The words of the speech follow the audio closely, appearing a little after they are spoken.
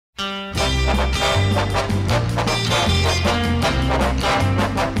All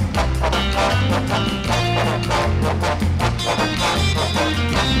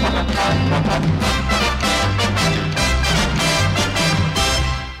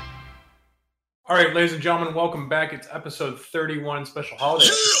right, ladies and gentlemen, welcome back. It's episode 31, special holiday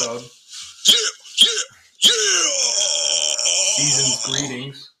episode. Season's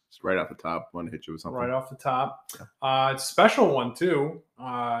greetings. Just right off the top, want to hit you with something. Right off the top. It's a special one, too.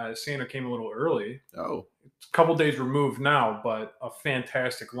 Santa came a little early. Oh. It's a couple days removed now, but a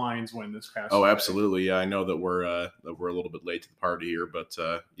fantastic Lions win this past Oh, Sunday. absolutely. Yeah, I know that we're a little bit late to the party here, but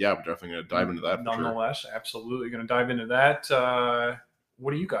yeah, we're definitely going to dive into that. Nonetheless, absolutely going to dive into that.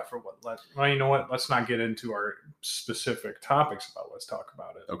 What do you got for what? Well, you know what? Let's not get into our specific topics about. Let's talk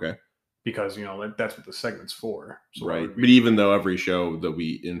about it. Okay. Because, that's what the segment's for. So right. But even though every show that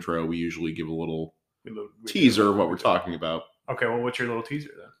we intro, we usually give a little teaser of what we're talking about. Okay, well, what's your little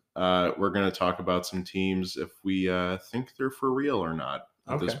teaser then? We're going to talk about some teams if we think they're for real or not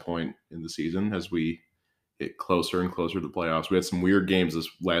at this point in the season as we get closer and closer to the playoffs. We had some weird games this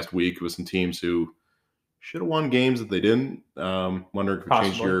last week with some teams who should have won games that they didn't. Wondering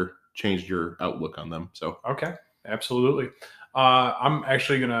if it changed your outlook on them. So okay, absolutely. I'm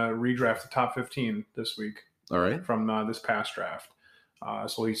actually going to redraft the top 15 this week. All right, from this past draft.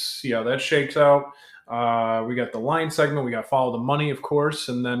 So we see how that shakes out. We got the line segment. We got follow the money, of course,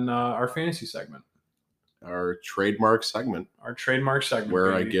 and then our fantasy segment. Our trademark segment.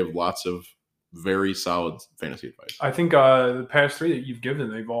 Where I give lots of very solid fantasy advice. I think the past three that you've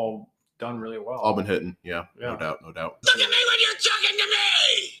given, they've all done really well. All been hitting. Yeah. No doubt. Look at me when you're talking to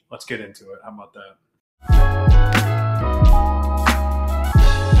me! Let's get into it. How about that?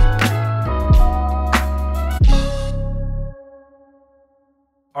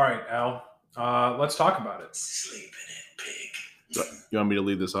 All right, Al. Let's talk about it. Sleeping in pig. You want me to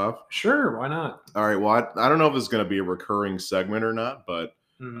lead this off? Sure, why not? All right. Well, I don't know if it's going to be a recurring segment or not, but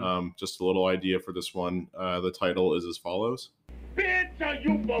just a little idea for this one. The title is as follows. Bitch, are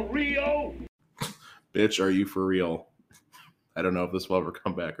you for real? Bitch, are you for real? I don't know if this will ever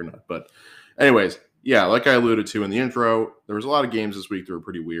come back or not. But anyways, yeah, like I alluded to in the intro, there was a lot of games this week that were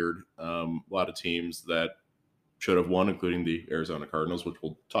pretty weird. A lot of teams that should have won, including the Arizona Cardinals, which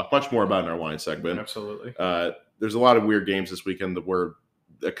we'll talk much more about in our line segment. Absolutely. There's a lot of weird games this weekend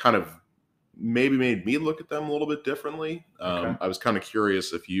that kind of maybe made me look at them a little bit differently. I was kind of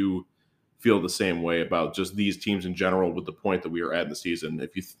curious if you feel the same way about just these teams in general with the point that we are at in the season,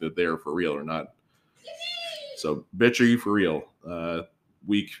 if you think that they're for real or not. So, bitch, are you for real?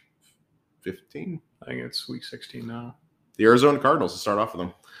 Week 15? I think it's week 16 now. The Arizona Cardinals, to start off with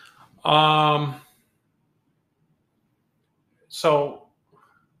them. So,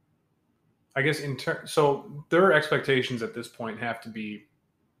 I guess so their expectations at this point have to be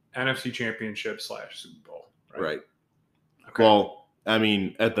NFC Championship / Super Bowl, right? Okay. Well, I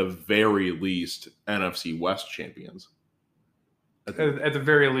mean, at the very least, NFC West champions. At the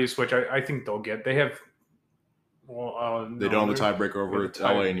very least, which I think they'll get. They have. Well, they don't have the tiebreaker over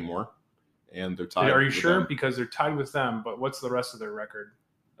LA anymore, and they're tied. Are you sure? Them. Because they're tied with them, but what's the rest of their record?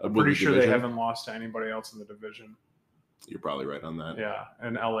 I'm pretty sure they haven't lost to anybody else in the division. You're probably right on that. Yeah,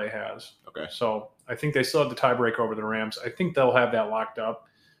 and LA has. Okay. So I think they still have the tiebreaker over the Rams. I think they'll have that locked up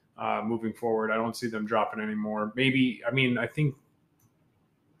moving forward. I don't see them dropping anymore. Maybe, I think,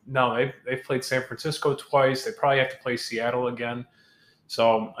 no, they've played San Francisco twice. They probably have to play Seattle again.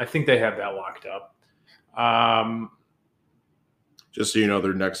 So I think they have that locked up. Just so you know,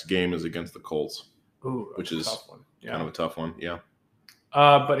 their next game is against the Colts, which is a tough one. Yeah. Kind of a tough one. Yeah.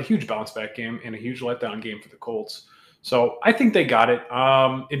 But a huge bounce back game and a huge letdown game for the Colts. So I think they got it.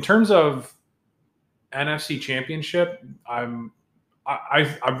 In terms of NFC Championship, I'm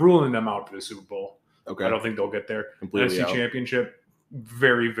ruling them out for the Super Bowl. Okay. I don't think they'll get there. Completely NFC out. Championship,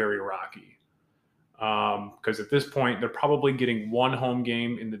 very, very rocky. Because at this point, they're probably getting one home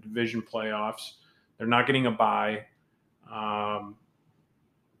game in the division playoffs. They're not getting a bye. So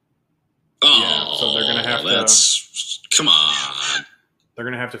they're going to have to. Come on. They're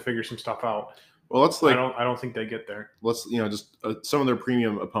going to have to figure some stuff out. Well, I don't think they get there. Let's just some of their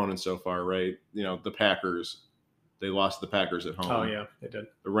premium opponents so far, right? The Packers, they lost to the Packers at home. Oh yeah, they did.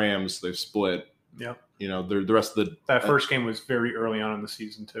 The Rams, they've split. Yeah. The rest of that first game was very early on in the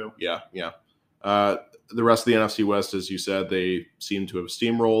season too. Yeah. The rest of the NFC West, as you said, they seem to have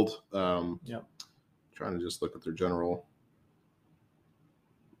steamrolled. Trying to just look at their general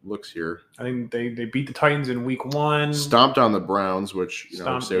looks here. I think they beat the Titans in week 1. Stomped on the Browns, which say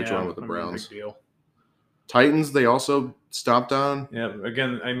what you want with the Browns. Big deal. Titans, they also stomped on. Yeah,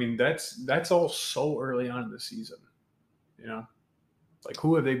 again, that's all so early on in the season. Like,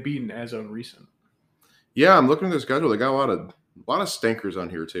 who have they beaten as of recent? Yeah, I'm looking at their schedule. They got a lot of stinkers on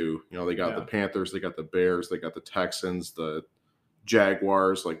here too. You know, they got Yeah. the Panthers, they got the Bears, they got the Texans, the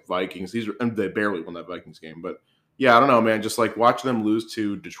Jaguars, like Vikings. And they barely won that Vikings game, but yeah, I don't know, man. Just like watching them lose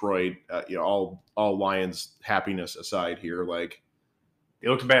to Detroit, you know, all Lions happiness aside here, like They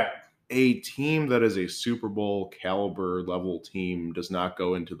looked bad. a team that is a Super Bowl caliber level team does not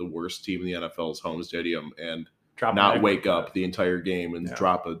go into the worst team in the NFL's home stadium and Drop not back wake like up that. the entire game and Yeah.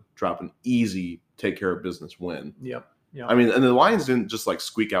 drop an easy take care of business win. Yep. I mean, and the Lions didn't just like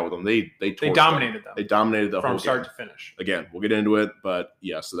squeak out with them. They torched dominated them. They dominated the from whole start game. to finish. Again, we'll get into it, but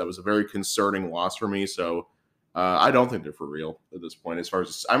yeah, so that was a very concerning loss for me. So I don't think they're for real at this point. As far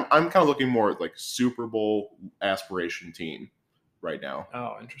as I'm kind of looking more at like Super Bowl aspiration team right now.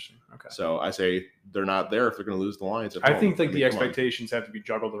 Oh, interesting. Okay. So I say they're not there if they're going to lose the Lions. At I home. think like mean, the come on. expectations have to be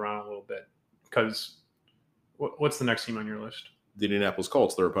juggled around a little bit because what's the next team on your list? The Indianapolis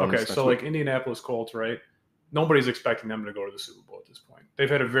Colts, their opponents. Okay, so like Indianapolis Colts, right? Nobody's expecting them to go to the Super Bowl at this point. They've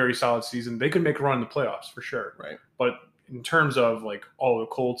had a very solid season. They could make a run in the playoffs for sure. Right. But in terms of like, oh, the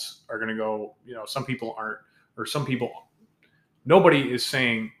Colts are going to go, you know, some people aren't, or some people, nobody is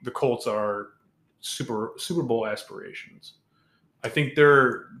saying the Colts are Super Bowl aspirations. I think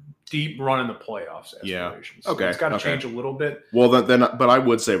they're deep run in the playoffs Yeah. aspirations. Okay, So it's got to okay. change a little bit. Well, then, but I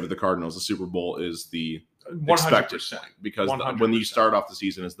would say with the Cardinals, the Super Bowl is the 100%. expected point because when you 100%. start off the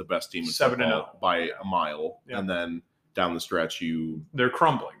season as the best team in 7-0. football by Yeah. a mile, Yeah. and then down the stretch you They're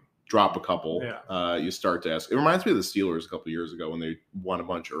crumbling. drop a couple. Yeah. You start to ask. It reminds me of the Steelers a couple of years ago when they won a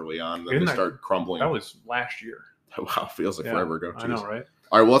bunch early on, and then Isn't they that- start crumbling. That was last year. Wow, feels like Yeah, forever ago. I know, Jeez. right?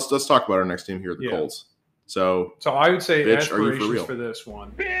 All right, well let's talk about our next team here, the Yeah. Colts. So So I would say Bitch, are you for aspirations real? for this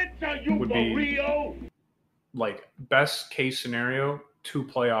one, Bitch, are you Would for be- real? like best case scenario, 2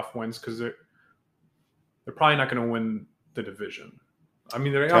 playoff wins because they're probably not going to win the division. I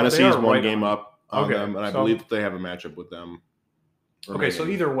mean, they Tennessee's are one right game on. up on Okay, them, and I so- believe that they have a matchup with them. Okay, so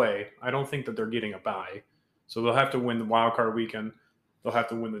remaining. either way, I don't think that they're getting a bye. So they'll have to win the wild card weekend. They'll have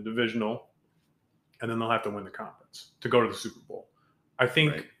to win the divisional, and then they'll have to win the conference to go to the Super Bowl. I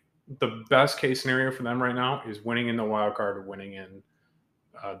think Right. the best case scenario for them right now is winning in the wild card or winning in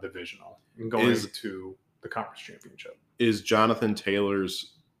divisional and going to the conference championship. Is Jonathan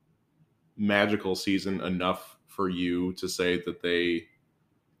Taylor's magical season enough for you to say that they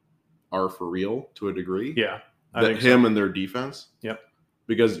are for real to a degree? Yeah, I That think him and their defense? Yep.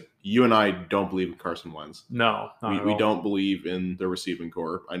 Because you and I don't believe in Carson Wentz. No, not at We all. don't believe in the receiving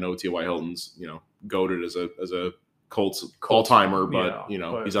core. I know T.Y. Hilton's, goated as a Colts all-timer, but,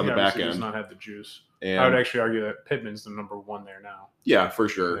 he's on the back obviously end. Does not have the juice. And I would actually argue that Pittman's the number 1 there now. yeah, for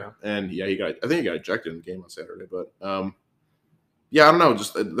sure. Yeah. And I think he got ejected in the game on Saturday, but yeah, I don't know.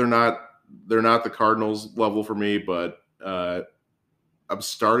 Just they're not the Cardinals level for me, but I'm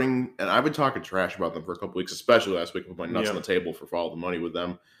starting, and I've been talking trash about them for a couple weeks, especially last week with my nuts Yeah. on the table for Follow the Money with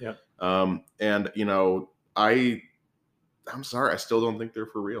them. Yeah. And I'm sorry, I still don't think they're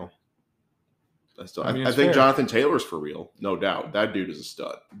for real. I mean, I it's think fair. Jonathan Taylor's for real, no doubt. That dude is a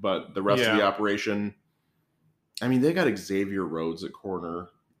stud. But the rest of the Yeah. operation, I mean, they got Xavier Rhodes at corner.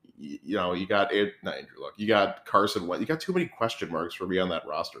 You got not Andrew Luck. You got Carson Wentz. You got too many question marks for me on that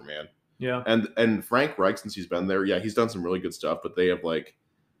roster, man. Yeah. And Frank Reich, since he's been there, yeah, he's done some really good stuff. But they have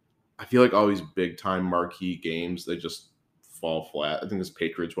I feel like all these big time marquee games, they just fall flat. I think this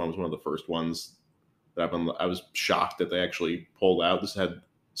Patriots one was one of the first ones that I was shocked that they actually pulled out. This had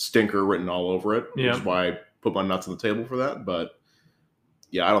stinker written all over it, which Yeah. is why I put my nuts on the table for that. But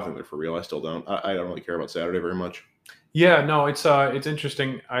yeah, I don't think they're for real. I still don't. I don't really care about Saturday very much. Yeah, no, it's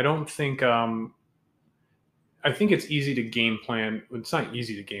interesting. I don't think I think it's easy to game plan. It's not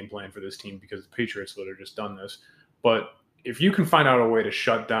easy to game plan for this team because the Patriots would have just done this. But if you can find out a way to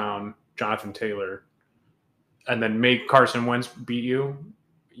shut down Jonathan Taylor and then make Carson Wentz beat you,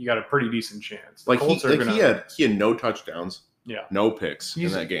 you got a pretty decent chance. The Colts are he had no touchdowns, yeah. no picks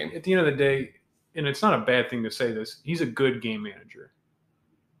in that game. At the end of the day, and it's not a bad thing to say this, he's a good game manager.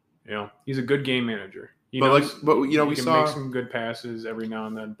 He's a good game manager. He But we we can saw make some good passes every now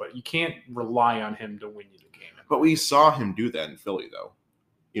and then, but you can't rely on him to win you the game. But we saw him do that in Philly, though.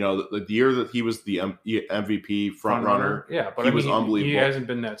 The year that he was the MVP front runner. Yeah, but he I mean, was unbelievable. He hasn't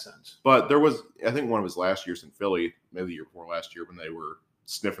been that since. But there was, I think, one of his last years in Philly, maybe the year before last year, when they were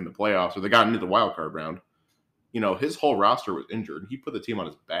sniffing the playoffs, or they got into the wild card round. His whole roster was injured. He put the team on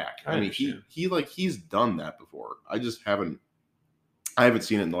his back. I mean, understand. he's done that before. I just haven't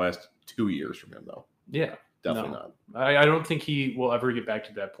seen it in the last 2 years from him, though. Yeah, Definitely No. not. I don't think he will ever get back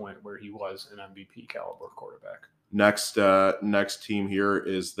to that point where he was an MVP caliber quarterback. Next team here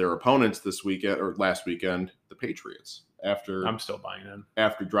is their opponents this weekend or last weekend, the Patriots I'm still buying in.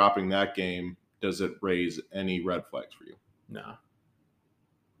 After dropping that game, does it raise any red flags for you? No.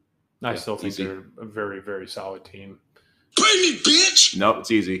 I still think easy. they're a very, very solid team. Pay me, bitch! No,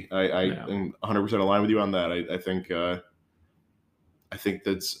 it's easy. I Yeah. am 100% aligned with you on that. I think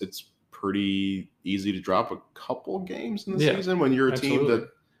it's pretty easy to drop a couple games in the season when you're a team that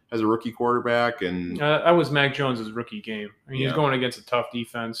has a rookie quarterback and that was Mac Jones' rookie game. I mean, he's going against a tough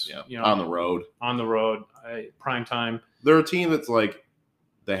defense. Yeah. On the road, prime time. They're a team that's like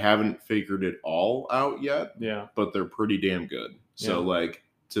they haven't figured it all out yet. Yeah, but they're pretty damn good. So like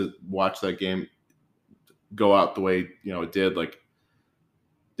to watch that game go out the way it did, like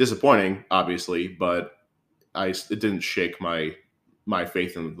disappointing, obviously, but it didn't shake my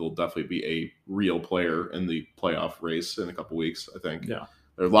faith in that they'll definitely be a real player in the playoff race in a couple weeks. I think. Yeah.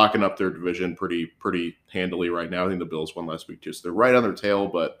 They're locking up their division pretty handily right now. I think the Bills won last week too, so they're right on their tail.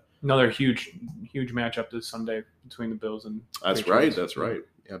 But another huge matchup this Sunday between the Bills and that's Patriots. right. That's right.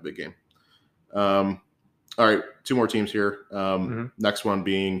 Yeah, big game. All right, two more teams here. Next one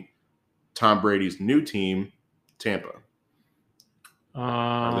being Tom Brady's new team, Tampa.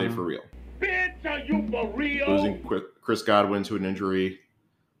 Are they for real? Bitch, are you for real? Losing Chris Godwin to an injury,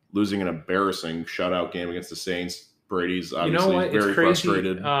 losing an embarrassing shutout game against the Saints. Brady's obviously very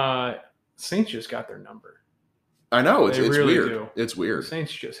frustrated. Saints just got their number. I know it's really weird. do. It's weird. The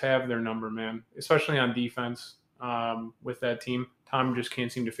Saints just have their number, man. Especially on defense with that team. Tom just can't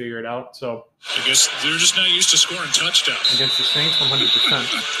seem to figure it out. So I guess they're just not used to scoring touchdowns against the Saints.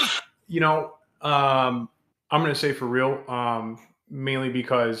 100%. I'm going to say for real, mainly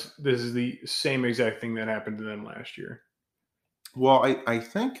because this is the same exact thing that happened to them last year. Well, I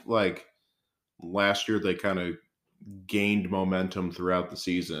think like last year they kind of gained momentum throughout the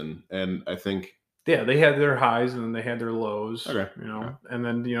season, and I think they had their highs and then they had their lows. Okay. And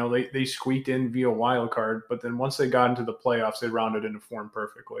then they squeaked in via wild card, but then once they got into the playoffs, they rounded into form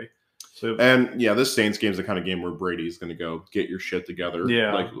perfectly. So this Saints game is the kind of game where Brady's going to go get your shit together.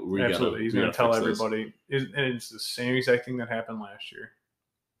 Yeah, like absolutely. He's going to tell everybody, and it's the same exact thing that happened last year.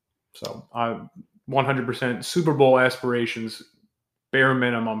 So 100% Super Bowl aspirations, bare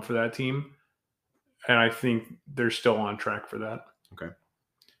minimum for that team. And I think they're still on track for that. Okay.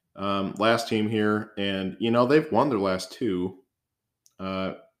 Last team here, and they've won their last two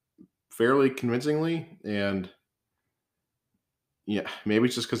fairly convincingly, and maybe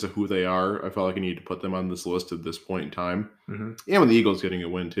it's just because of who they are. I felt like I needed to put them on this list at this point in time. Mm-hmm. And with the Eagles getting a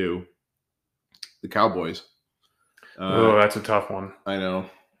win too, the Cowboys. That's a tough one. I know.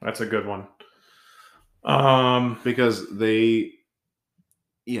 That's a good one. Because they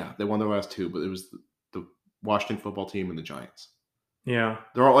won their last two, but it was the Washington football team and the Giants. Yeah.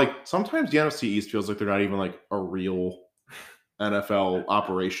 They're all like, sometimes the NFC East feels like they're not even like a real NFL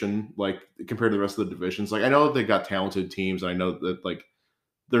operation, like compared to the rest of the divisions. Like I know that they got talented teams. I know that like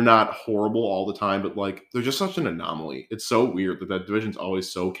they're not horrible all the time, but like they're just such an anomaly. It's so weird that division's always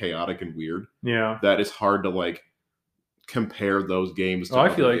so chaotic and weird. Yeah. That it's hard to like compare those games to I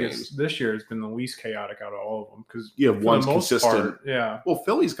feel like games. this year has been the least chaotic out of all of them because you have one consistent. Yeah. Well,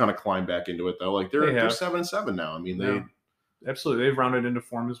 Philly's kind of climbed back into it though. Like they're 7-7 now. I mean, absolutely they've rounded into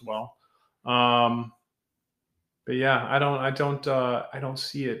form as well. But yeah, I don't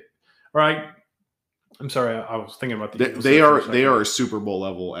see it. All right. I'm sorry. I was thinking about the Eagles. They are a Super Bowl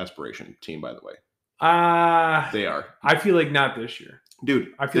level aspiration team, by the way. They are. I feel like not this year.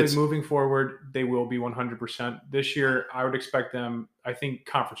 Dude, I feel like moving forward, they will be 100%. This year, I would expect them. I think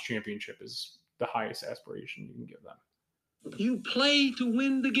conference championship is the highest aspiration you can give them. You play to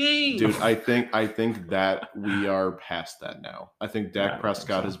win the game. Dude, I think that we are past that now. I think Dak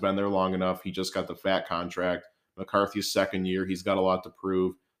Prescott has been there long enough. He just got the fat contract. McCarthy's second year. He's got a lot to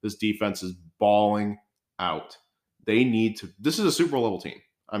prove. This defense is balling out. They need to. This is a Super Bowl level team.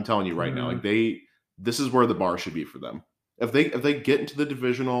 I'm telling you right now. Like this is where the bar should be for them. If they get into the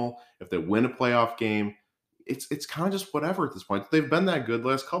divisional, if they win a playoff game, it's kind of just whatever at this point. They've been that good the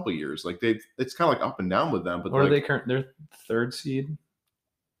last couple of years. Like it's kind of like up and down with them. But what are they current? They're third seed.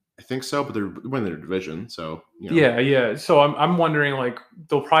 I think so, but they're winning their division. So yeah. So I'm wondering, like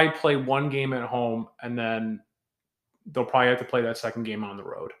they'll probably play one game at home, and then they'll probably have to play that second game on the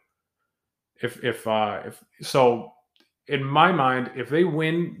road. If so, in my mind, if they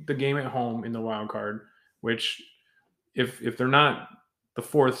win the game at home in the wild card, which if they're not the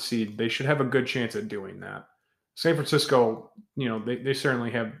fourth seed, they should have a good chance at doing that. San Francisco, they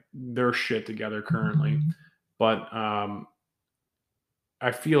certainly have their shit together currently, but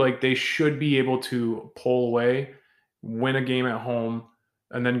I feel like they should be able to pull away, win a game at home,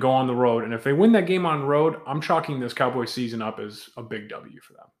 and then go on the road. And if they win that game on the road, I'm chalking this Cowboys season up as a big W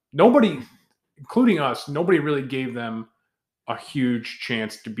for them. Nobody, including us, nobody really gave them a huge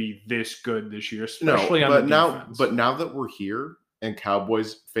chance to be this good this year, No, especially on but the now, defense. but now that we're here and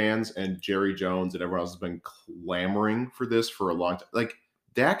Cowboys fans and Jerry Jones and everyone else has been clamoring for this for a long time, like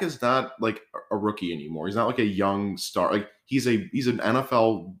Dak is not like a rookie anymore. He's not like a young star. Like he's an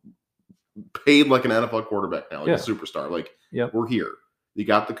NFL paid like an NFL quarterback now, like Yeah. a superstar. Like Yep. we're here. You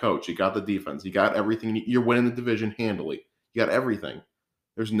got the coach, you got the defense, you got everything. You're winning the division handily. You got everything.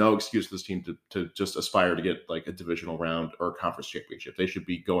 There's no excuse for this team to just aspire to get like a divisional round or a conference championship. They should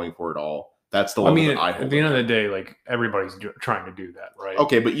be going for it all. That's the I level mean, that I at hold the end of them the day, like everybody's trying to do that, right? at.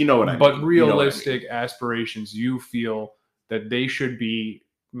 Okay, but you know what I mean. But You know what I realistic mean. aspirations, you feel that they should be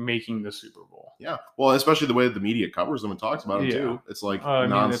making the Super Bowl. Yeah. Well, especially the way that the media covers them and talks about them Yeah. too. It's like I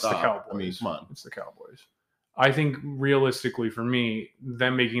mean, nonstop. it's the Cowboys. I mean, come on. It's the Cowboys. I think realistically for me,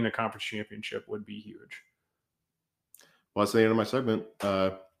 them making the conference championship would be huge. Well, that's the end of my segment.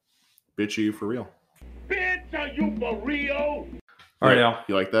 Bitch, you for real. Bitch, are you for real? All right, Al.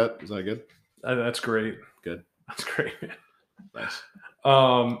 You like that? Is that good? That's great. Good. That's great, man. Nice.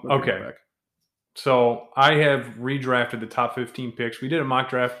 Okay. Back. So I have redrafted the top 15 picks. We did a mock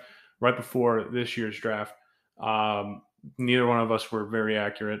draft right before this year's draft. Neither one of us were very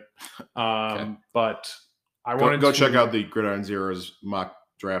accurate. But I wanted Go to check out the Gridiron Zeros mock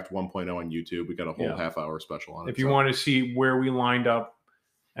draft 1.0 on YouTube. We got a whole Yeah. half-hour special on it. if you want to see where we lined up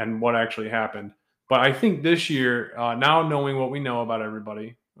and what actually happened. But I think this year, now knowing what we know about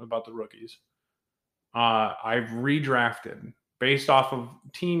everybody, about the rookies, I've redrafted based off of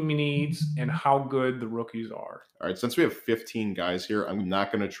team needs and how good the rookies are. All right, since we have 15 guys here, I'm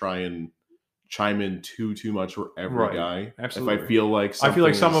not going to try and chime in too much for every Right. guy. Absolutely. If I feel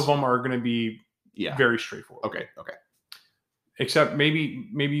like some of them are going to be yeah. very straightforward. Okay. Except maybe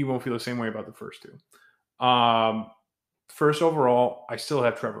you won't feel the same way about the first two. First overall, I still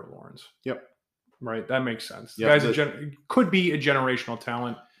have Trevor Lawrence. Yep. Right, that makes sense. The Yep, guy's could be a generational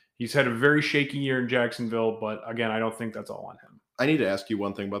talent. He's had a very shaky year in Jacksonville, but again, I don't think that's all on him. I need to ask you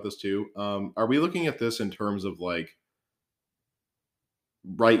one thing about this too. Are we looking at this in terms of like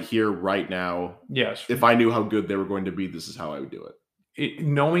right here, right now? Yes. If I knew how good they were going to be, this is how I would do it.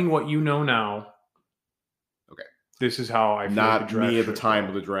 Knowing what you know now, okay, this is how I feel. Not like the draft me at the should time go.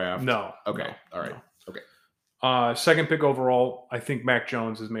 of the draft. No. Okay. no, All right. no. Okay. Second pick overall, I think Mac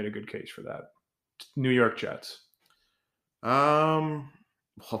Jones has made a good case for that. New York Jets.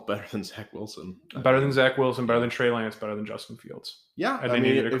 Well, better than Zach Wilson. Better than Zach Wilson, better than Trey Lance, better than Justin Fields. Yeah, And they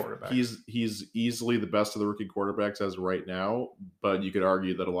needed a quarterback. He's easily the best of the rookie quarterbacks as of right now, but you could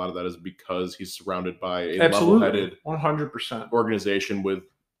argue that a lot of that is because he's surrounded by a level-headed 100%. organization with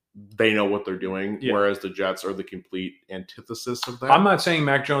they know what they're doing, Yeah. whereas the Jets are the complete antithesis of that. I'm not saying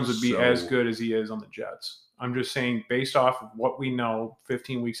Mac Jones would be So- as good as he is on the Jets. I'm just saying based off of what we know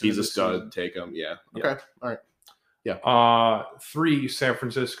 15 weeks He's into a the stud. season. Take him. Yeah. Yeah. Okay. All right. 3, San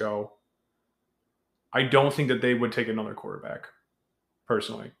Francisco. I don't think that they would take another quarterback,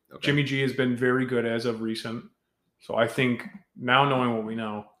 personally. Okay. Jimmy G has been very good as of recent. So I think now knowing what we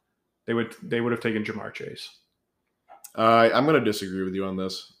know, they would have taken Jamar Chase. I'm going to disagree with you on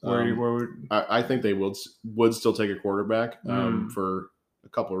this. I think they would still take a quarterback for a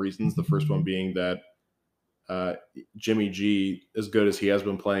couple of reasons. The first one being that Jimmy G, as good as he has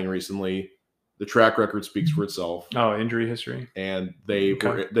been playing recently, the track record speaks for itself. Oh, injury history. And they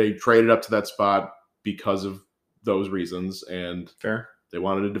Okay. they traded up to that spot because of those reasons, and Fair. they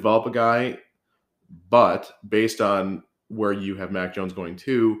wanted to develop a guy. But based on where you have Mac Jones going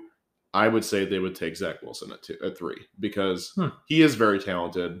to, I would say they would take Zach Wilson at 3 because he is very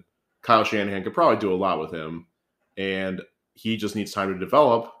talented. Kyle Shanahan could probably do a lot with him, and he just needs time to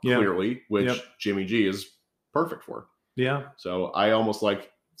develop, clearly, which Jimmy G is perfect for. Yeah. So I almost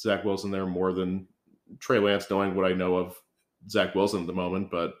like Zach Wilson there more than Trey Lance, knowing what I know of Zach Wilson at the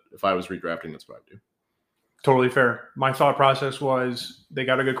moment. But if I was redrafting, that's what I'd do. Totally fair. My thought process was they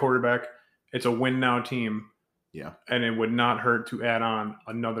got a good quarterback. It's a win now team. Yeah. And it would not hurt to add on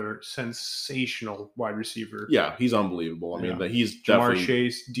another sensational wide receiver. Yeah, he's unbelievable. I mean, that he's Jamar definitely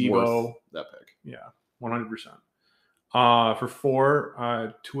Chase, Debo. worth that pick. Yeah, 100%. For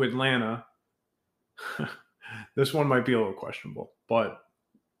 4, to Atlanta. This one might be a little questionable, but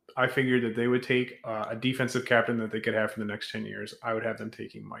I figured that they would take a defensive captain that they could have for the next 10 years. I would have them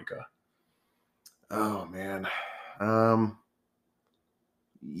taking Micah. Oh, man.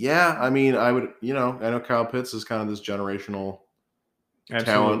 Yeah, I mean, I would, I know Kyle Pitts is kind of this generational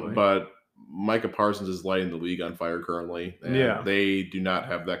talent, but Micah Parsons is lighting the league on fire currently. And they do not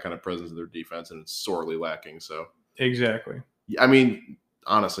have that kind of presence in their defense, and it's sorely lacking. So exactly. I mean,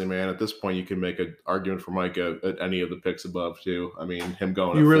 honestly, man, at this point, you can make an argument for Micah at any of the picks above, too. I mean, him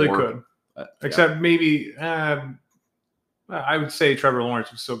going You at really 4, could. Except maybe, I would say Trevor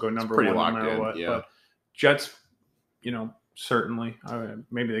Lawrence would still go number pretty one no locked matter in, what. yeah. But Jets, certainly.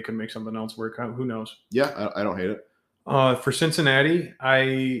 Maybe they could make something else work out. Who knows? Yeah, I don't hate it. For Cincinnati,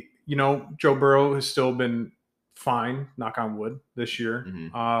 Joe Burrow has still been fine, knock on wood, this year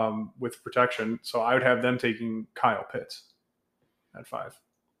with protection. So I would have them taking Kyle Pitts at 5.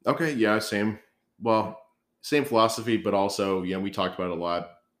 Okay, yeah, same. Well, same philosophy, but also, we talked about it a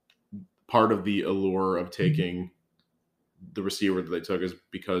lot. Part of the allure of taking the receiver that they took is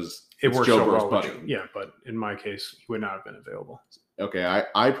because it works Joe so Burrow's well. buddy. Yeah, but in my case, he would not have been available. Okay,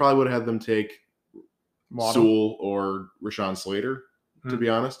 I probably would have had them take Waddle. Sewell or Rashawn Slater, to be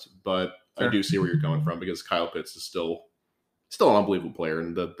honest. But Fair. I do see where you're coming from because Kyle Pitts is still an unbelievable player,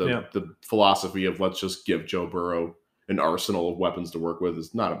 and the philosophy of let's just give Joe Burrow an arsenal of weapons to work with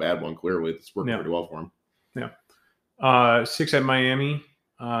is not a bad one. Clearly, it's working pretty well for him. Yeah. 6 at Miami.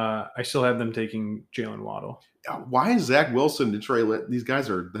 I still have them taking Jalen Waddle. Why is Zach Wilson, Detroit? These guys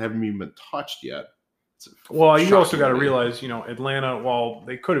haven't even been touched yet. Well, you also got to realize, Atlanta, while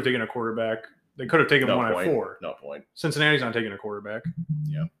they could have taken a quarterback, they could have taken one at 4. No point. Cincinnati's not taking a quarterback.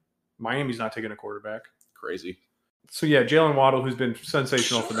 Yeah. Miami's not taking a quarterback. Crazy. So, yeah, Jalen Waddle, who's been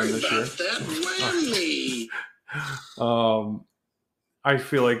sensational for them this year. I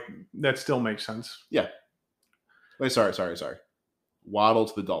feel like that still makes sense. Yeah. Wait, sorry. Waddle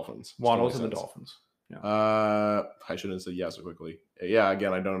to the Dolphins. Waddle to the Dolphins. Yeah. I shouldn't have said yes so quickly. Yeah,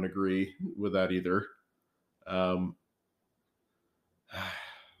 again, I don't agree with that either.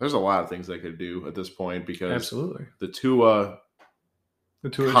 There's a lot of things they could do at this point because absolutely the Tua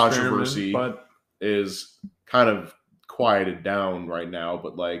controversy is kind of quieted down right now,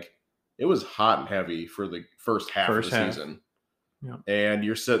 but it was hot and heavy for the first half of the season. Yeah. And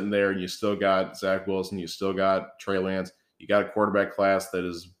you're sitting there and you still got Zach Wilson, you still got Trey Lance, you got a quarterback class that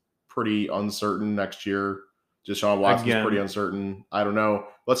is pretty uncertain next year. Deshaun Watson's pretty uncertain. I don't know.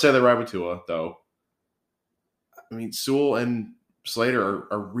 Let's say they ride with Tua, though. I mean, Sewell and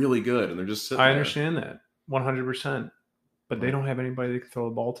Slater are really good, and they're just sitting there. I understand that 100%, but they don't have anybody they can throw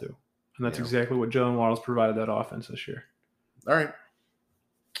the ball to, and that's exactly what Jalen Waddle's provided that offense this year. All right,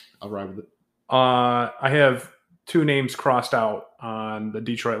 I'll ride with it. I have 2 names crossed out on the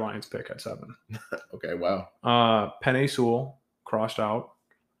Detroit Lions pick at 7. Okay, wow. Penei Sewell crossed out,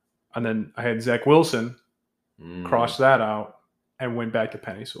 and then I had Zach Wilson crossed that out and went back to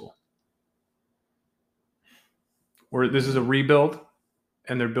Penei Sewell. Where this is a rebuild,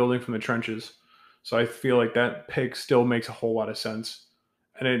 and they're building from the trenches, so I feel like that pick still makes a whole lot of sense,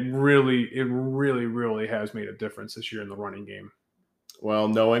 and it really has made a difference this year in the running game. Well,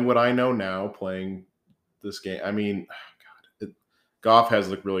 knowing what I know now, playing this game, I mean, Goff has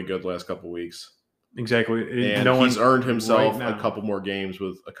looked really good the last couple of weeks. Exactly, and he's earned himself a couple more games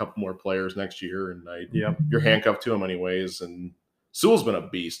with a couple more players next year, and you're handcuffed to him anyways. And Sewell's been a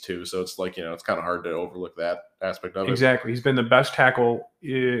beast too, so it's it's kind of hard to overlook that aspect of it. Exactly, he's been the best tackle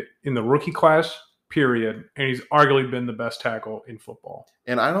in the rookie class, period, and he's arguably been the best tackle in football.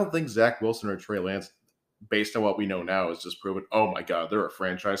 And I don't think Zach Wilson or Trey Lance, based on what we know now, is just proven, oh my God, they're a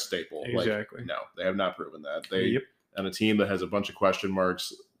franchise staple. Exactly. No, they have not proven that. And a team that has a bunch of question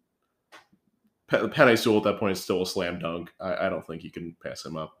marks, Penei Sewell at that point is still a slam dunk. I don't think you can pass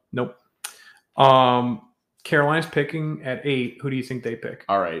him up. Nope. Carolina's picking at 8. Who do you think they pick?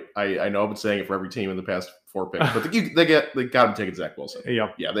 All right. I know I've been saying it for every team in the past 4 picks, but they got to take Zach Wilson.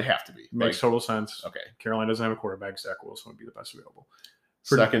 Yep. Yeah, they have to be. Makes total sense. Okay. Carolina doesn't have a quarterback. Zach Wilson would be the best available.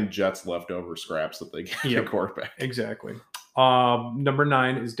 Second Jets leftover scraps that they get a quarterback. Exactly. Number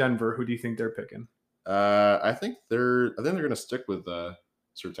 9 is Denver. Who do you think they're picking? I think they're going to stick with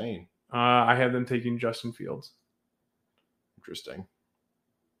Surtain. I have them taking Justin Fields. Interesting.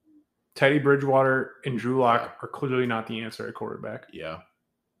 Teddy Bridgewater and Drew Lock are clearly not the answer at quarterback. Yeah.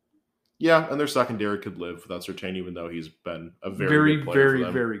 Yeah, and their secondary could live without Surtain, even though he's been a very good player for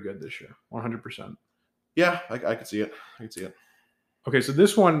them. Very good this year. 100%. Yeah, I could see it. Okay, so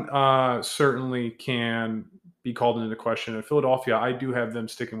this one certainly can be called into question. In Philadelphia, I do have them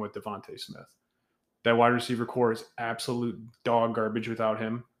sticking with Devontae Smith. That wide receiver core is absolute dog garbage without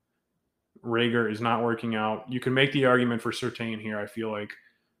him. Rager is not working out. You can make the argument for Surtain here, I feel like,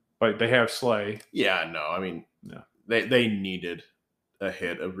 but they have Slay. Yeah, no, I mean, they needed a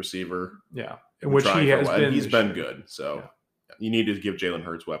receiver. Yeah, which he has been. He's been good, so you need to give Jalen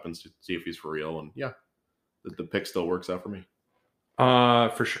Hurts weapons to see if he's for real. And the pick still works out for me.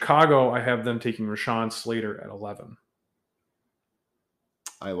 For Chicago, I have them taking Rashawn Slater at 11.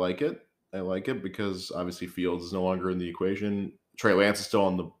 I like it because obviously Fields is no longer in the equation. Trey Lance is still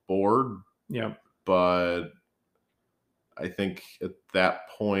on the board. Yeah. But I think at that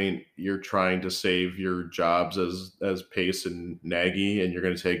point you're trying to save your jobs as Pace and Nagy, and you're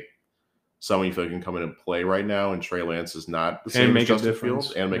going to take someone you feel like can come in and play right now, and Trey Lance is not the same as Justin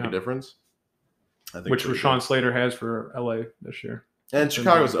Fields and make a difference. I think which Rashawn Slater has for LA this year. And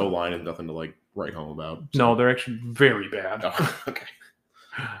Chicago's O-line is nothing to like write home about. So. No, they're actually very bad. Oh, okay.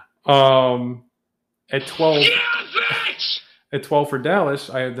 At 12. At 12 for Dallas,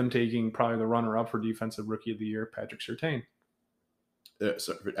 I had them taking probably the runner-up for Defensive Rookie of the Year, Patrick Surtain.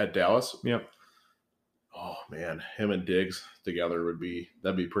 So at Dallas? Yep. Oh, man. Him and Diggs together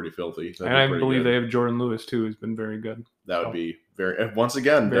that'd be pretty filthy. And I believe they have Jordan Lewis, too, who's been very good. That would be once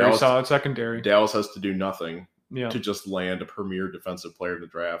again, very Dallas, solid secondary. Dallas has to do nothing to just land a premier defensive player in the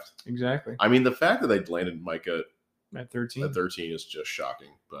draft. Exactly. I mean, the fact that they landed Micah at 13 is just shocking,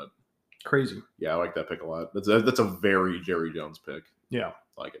 but crazy. Yeah, I like that pick a lot. That's a very Jerry Jones pick. Yeah.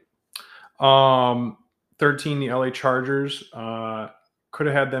 I like it. 13, the LA Chargers. Could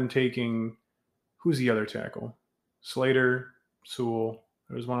have had them taking, who's the other tackle? Slater, Sewell.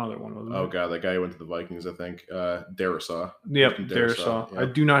 There was one other one, wasn't there? Oh, God, that guy who went to the Vikings, I think. Darisaw. Yep, Darisaw. Yeah. I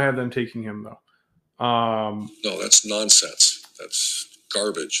do not have them taking him, though. No, that's nonsense. That's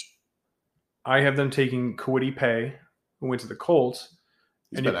garbage. I have them taking Kwity Paye, who went to the Colts.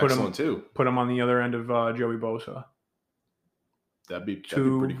 He's been excellent too. Put him on the other end of Joey Bosa. That'd be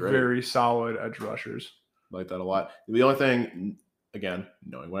two pretty great. Very solid edge rushers. Like that a lot. The only thing, again,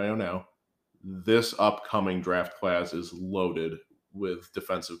 knowing what I know now, this upcoming draft class is loaded with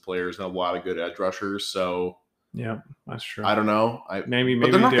defensive players and a lot of good edge rushers. So yeah, that's true. I don't know. Maybe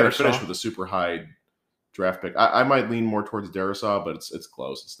but they're not going to finish with a super high draft pick. I might lean more towards Darisaw, but it's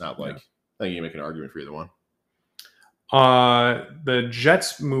close. It's not like I think you can make an argument for either one. The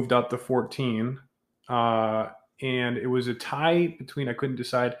Jets moved up to 14, and it was a tie between, I couldn't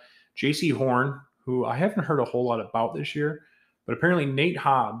decide, J.C. Horn, who I haven't heard a whole lot about this year, but apparently Nate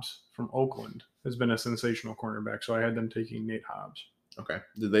Hobbs from Oakland has been a sensational cornerback, so I had them taking Nate Hobbs. Okay.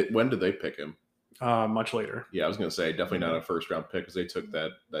 When did they pick him? Much later. Yeah, I was going to say definitely not a first-round pick because they took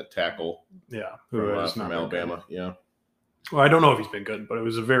that tackle from Alabama. Yeah. Well, I don't know if he's been good, but it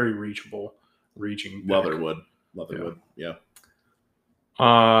was a very reaching pick. Leatherwood, yeah.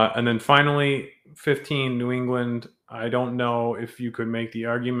 And then finally, 15, New England. I don't know if you could make the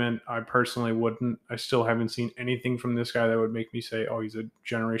argument. I personally wouldn't. I still haven't seen anything from this guy that would make me say, oh, he's a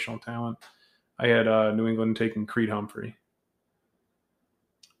generational talent. I had New England taking Creed Humphrey.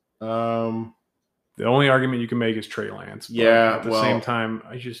 The only argument you can make is Trey Lance. But at the same time,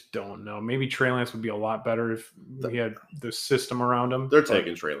 I just don't know. Maybe Trey Lance would be a lot better if we had the system around him. They're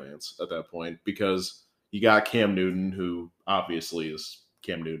taking Trey Lance at that point because you got Cam Newton, who obviously is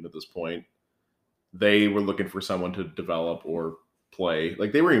Cam Newton at this point. They were looking for someone to develop or play.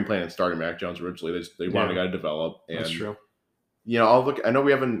 Like they were even planning on starting Mac Jones originally. They wanted a guy to develop. And, that's true. You know, I know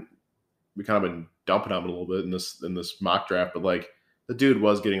we kind of been dumping on him a little bit in this mock draft, but like the dude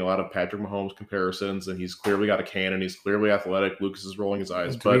was getting a lot of Patrick Mahomes comparisons, and he's clearly got a cannon. He's clearly athletic. Lucas is rolling his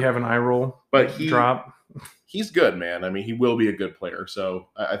eyes. Do we have an eye roll? But drop. He's good, man. I mean, he will be a good player. So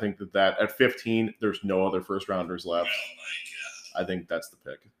I think that at 15, there's no other first rounders left. Oh my God. I think that's the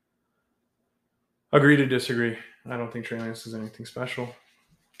pick. Agree to disagree. I don't think Trey Lance is anything special.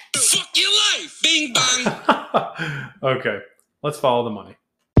 Fuck your life! Bing bang! Okay, let's follow the money.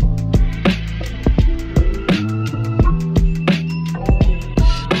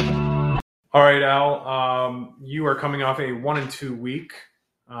 All right, Al. You are coming off a 1-2 week.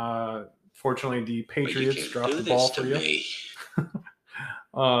 Fortunately, the Patriots dropped the ball for you.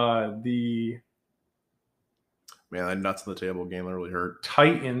 Man, that nuts on the table game that really hurt.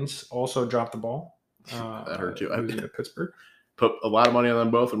 Titans also dropped the ball. That hurt too. Losing to Pittsburgh. Put a lot of money on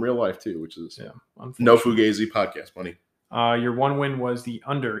them both in real life too, which is no Fugazi podcast money. Your one win was the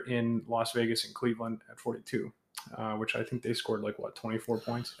under in Las Vegas and Cleveland at 42, which I think they scored 24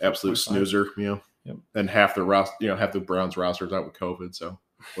 points. Absolute snoozer, Yep. And half the Browns roster's out with COVID. So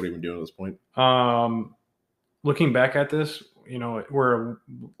what are you even doing at this point? Looking back at this, we're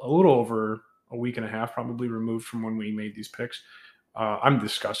a little over a week and a half probably removed from when we made these picks. I'm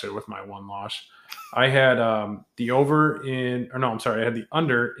disgusted with my one loss. I had I had the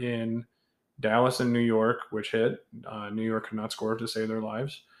under in Dallas and New York, which hit. New York could not score to save their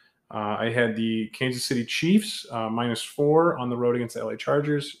lives. I had the Kansas City Chiefs -4 on the road against the LA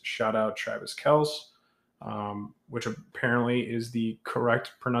Chargers. Shout out Travis Kelce, which apparently is the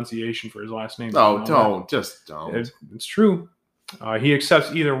correct pronunciation for his last name. Oh, don't. It's true. He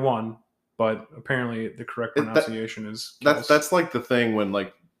accepts either one, but apparently the correct pronunciation is Kelce. That's like the thing when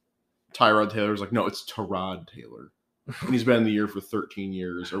Tyrod Taylor's like, no, it's Tyrod Taylor. And he's been in the year for 13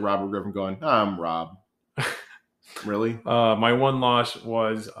 years. Or Robert Griffin going, I'm Rob. Really? My one loss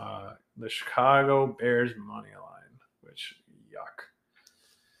was the Chicago Bears money line, which yuck.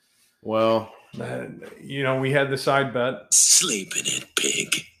 Well, we had the side bet. Sleep in it,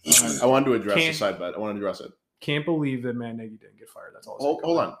 pig. I wanted to address the side bet. I want to address it. Can't believe that Matt Nagy didn't get fired. That's all.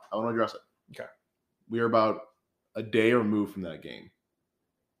 Hold on. I want to address it. Okay. We are about a day removed from that game.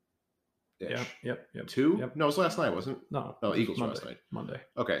 Yep. 2? Yep. No, it was last night, wasn't it? No, Eagles Monday, last night. Monday.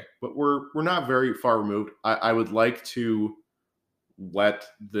 Okay, but we're not very far removed. I would like to let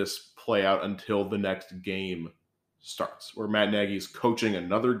this play out until the next game starts, where Matt Nagy's coaching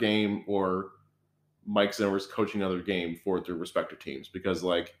another game or Mike Zimmer's coaching another game for their respective teams, because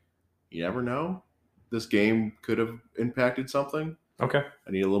you never know. This game could have impacted something. Okay.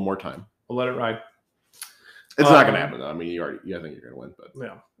 I need a little more time. We'll let it ride. It's not going to happen, though. I mean, I think you're going to win, but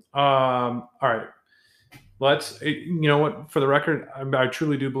yeah. All right. Let's. You know what? For the record, I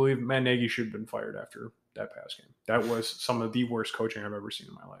truly do believe Matt Nagy should have been fired after that pass game. That was some of the worst coaching I've ever seen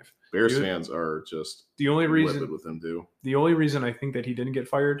in my life. Bears fans are just the only reason with him too. The only reason I think that he didn't get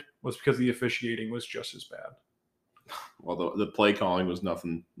fired was because the officiating was just as bad. Well, the play calling was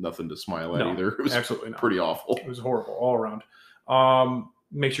nothing to smile at either. It was absolutely not. Pretty awful. It was horrible all around.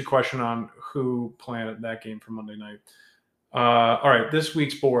 Makes you question on who planned that game for Monday night. All right, this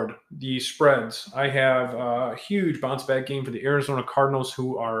week's board, the spreads. I have a huge bounce back game for the Arizona Cardinals,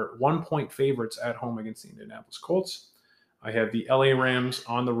 who are 1-point favorites at home against the Indianapolis Colts. I have the LA Rams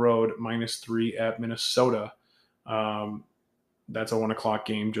on the road, -3 at Minnesota. That's a 1:00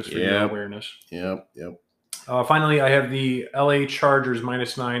 game, just for your awareness. Yep. Finally, I have the LA Chargers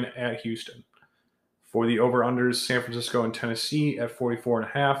 -9 at Houston. For the over-unders, San Francisco and Tennessee at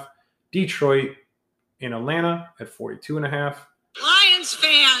 44.5. Detroit in Atlanta at 42.5. Lions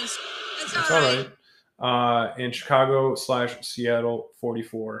fans. That's all right. And Chicago/Seattle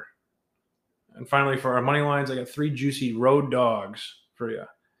 44. And finally, for our money lines, I got 3 juicy road dogs for you.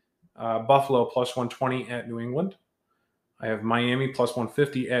 Buffalo +120 at New England. I have Miami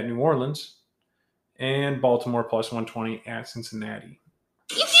 +150 at New Orleans. And Baltimore +120 at Cincinnati.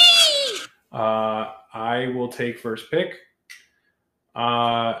 I will take first pick.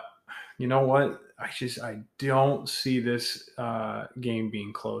 You know what? I don't see this game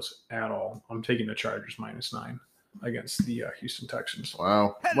being close at all. I'm taking the Chargers -9 against the Houston Texans.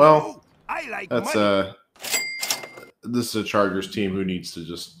 Wow. Well, that's this is a Chargers team who needs to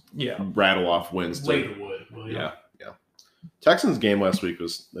just rattle off wins. Yeah. Texans game last week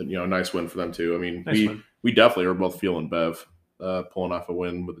was a nice win for them too. I mean, we definitely were both feeling Bev pulling off a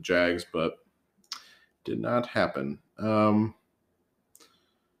win with the Jags, but did not happen. Man,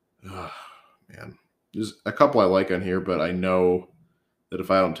 there's a couple I like on here, but I know that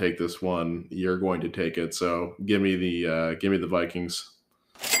if I don't take this one, you're going to take it. So give me the Vikings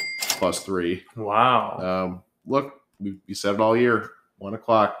 +3. Wow. Look, we said it all year.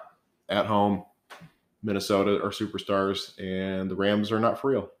 1:00 at home. Minnesota are superstars, and the Rams are not for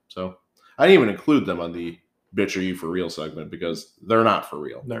real. So I didn't even include them on the bitch are you for real segment because they're not for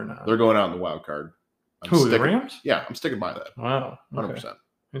real. They're not. They're going out in the wild card. The Rams? Yeah, I'm sticking by that. Wow. 100%.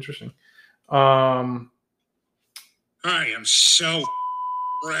 Interesting. I am so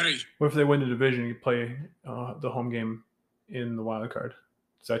ready. What if they win the division? You play the home game in the wild card.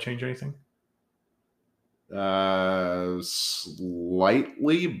 Does that change anything?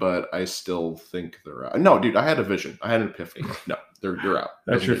 Slightly, but I still think they're out. No, dude, I had a vision. I had an epiphany. No, they're out.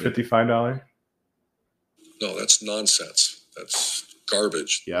 That's your $55? No, that's nonsense. That's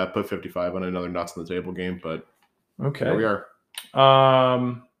garbage. Yeah, I put 55 on another nuts on the table game, but okay, here we are.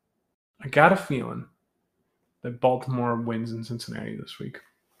 I got a feeling that Baltimore wins in Cincinnati this week.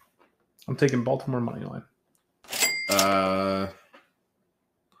 I'm taking Baltimore money line.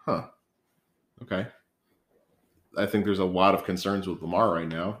 Okay. I think there's a lot of concerns with Lamar right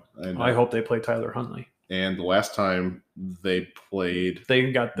now. And I hope they play Tyler Huntley. And the last time they played,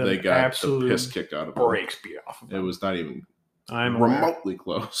 they got the absolute piss kicked out of them. Breaks beat off of them. It was not even remotely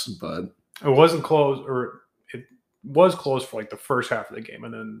close, but it wasn't close, or it was close for like the first half of the game,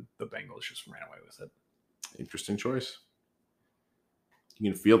 and then the Bengals just ran away with it. Interesting choice.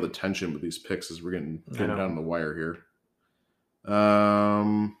 You can feel the tension with these picks as we're getting down the wire here.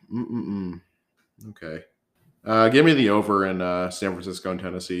 Okay. Give me the over in San Francisco and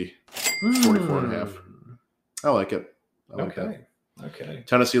Tennessee, 44.5. I like it. I like that. Okay.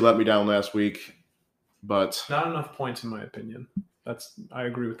 Tennessee let me down last week, but not enough points in my opinion. I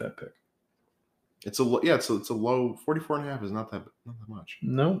agree with that pick. It's a low 44.5 is not that much.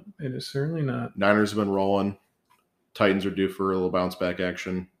 No, it is certainly not. Niners have been rolling. Titans are due for a little bounce back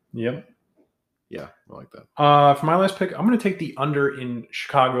action. Yep. Yeah, I like that. For my last pick, I'm going to take the under in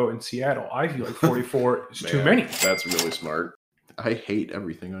Chicago and Seattle. I feel like 44 is too many. That's really smart. I hate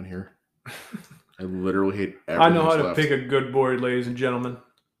everything on here. I literally hate everything. I know how to pick a good board, ladies and gentlemen.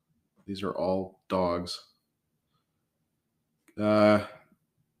 These are all dogs.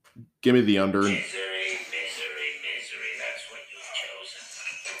 Give me the under. Misery. That's what you've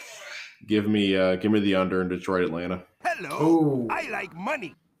chosen. Give me the under in Detroit, Atlanta. Hello. Ooh. I like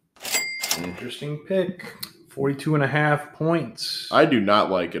money. Interesting pick. 42.5 points. I do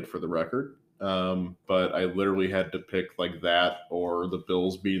not like it, for the record. But I literally had to pick like that, or the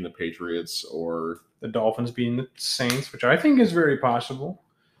Bills beating the Patriots, or the Dolphins beating the Saints, which I think is very possible.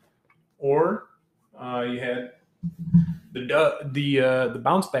 Or you had the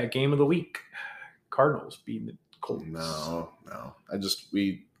bounce back game of the week, Cardinals beating the Colts. No.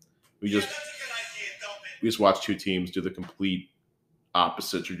 We just watched two teams do the complete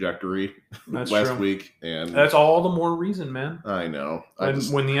opposite trajectory last week, and that's all the more reason, man. I know.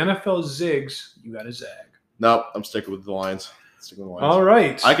 When the NFL zigs, you got to zag. Nope, I'm sticking with the Lions. All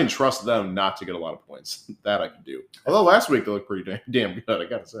right. I can trust them not to get a lot of points. That I can do. Although last week they looked pretty damn good, I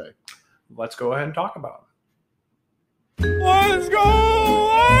gotta say. Let's go ahead and talk about them. Let's go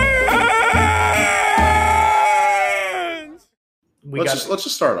Lions! Let's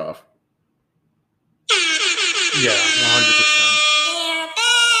just start off. Yeah, 100%.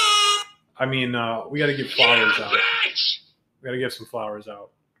 I mean, we got to give flowers out. We got to give some flowers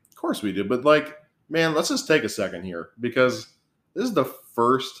out. Of course we do, but like, man, let's just take a second here, because this is the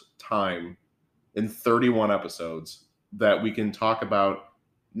first time in 31 episodes that we can talk about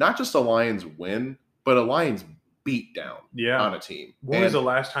not just a Lions win, but a Lions beat down on a team. When was the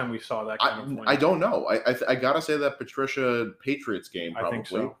last time we saw that kind of win? I don't know. I gotta say that Patricia Patriots game, probably, I think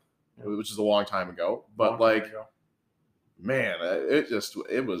so. Yeah. Which is a long time ago. But man,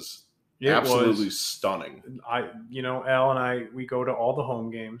 it was absolutely stunning. Al and I, we go to all the home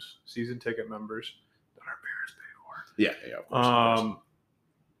games, season ticket members that our parents pay for. Yeah, of course.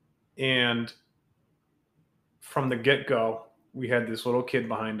 And from the get-go, we had this little kid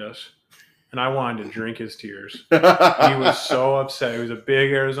behind us, and I wanted to drink his tears. He was so upset. He was a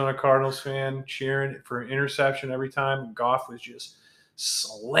big Arizona Cardinals fan, cheering for an interception every time. Goff was just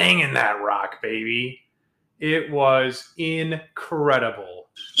slinging that rock, baby. It was incredible.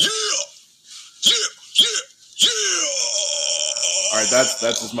 Yeah! All right,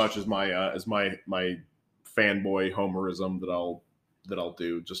 that's as much as my fanboy homerism that I'll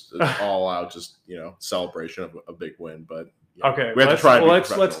do. Just all out, just celebration of a big win. But okay, we have to try.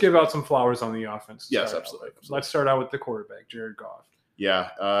 Let's give out some flowers on the offense. Yes, absolutely. Let's start out with the quarterback, Jared Goff.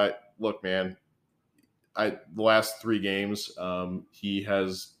 Yeah, look, man. The last 3 games, he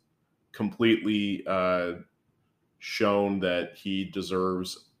has completely shown that he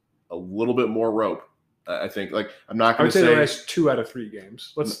deserves a little bit more rope. I think, I'm not going to say the last 2 out of 3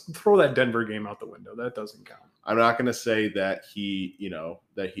 games. Let's throw that Denver game out the window. That doesn't count. I'm not going to say that we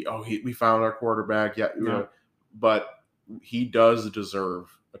found our quarterback. Yeah, but he does deserve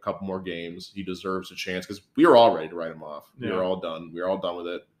a couple more games. He deserves a chance, because we were all ready to write him off. We were all done. We were all done with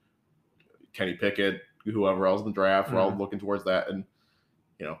it. Kenny Pickett, whoever else in the draft, we're all looking towards that. And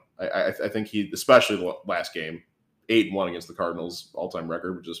I think he, especially the last game, 8-1 against the Cardinals, all-time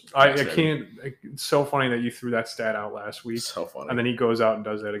record, which is I can't. It's so funny that you threw that stat out last week. So funny. And then he goes out and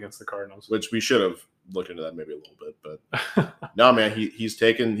does that against the Cardinals, which we should have looked into that maybe a little bit. But no, man, he's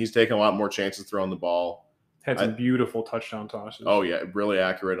taken a lot more chances throwing the ball. Had some beautiful touchdown tosses. Oh yeah, really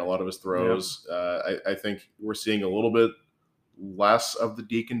accurate in a lot of his throws. Yep. I think we're seeing a little bit less of the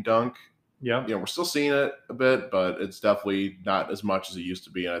deke and dunk. Yeah, we're still seeing it a bit, but it's definitely not as much as it used to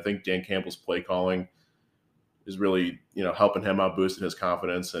be. And I think Dan Campbell's play calling is really, helping him out, boosting his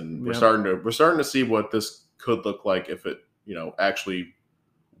confidence. And we're starting to see what this could look like if it, actually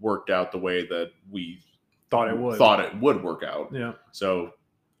worked out the way that we thought it would work out. Yeah. So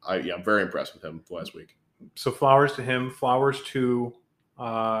I'm very impressed with him last week. So flowers to him, flowers to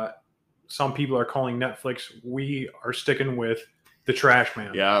some people are calling Netflix. We are sticking with the trash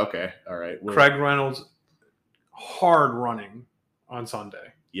man. Yeah. Okay. All right. Craig Reynolds, hard running on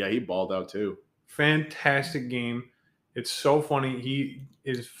Sunday. Yeah. He balled out too. Fantastic game. It's so funny. He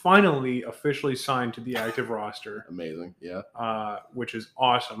is finally officially signed to the active roster. Amazing. Yeah. Which is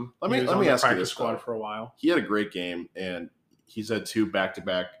awesome. Let me ask you this, practice squad for a while. He had a great game, and he's had 2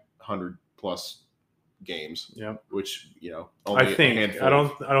 back-to-back 100+ games. Yeah. Which, only I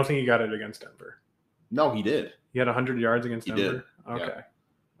don't think he got it against Denver. No, he did. He had 100 yards against Denver. Did. Okay.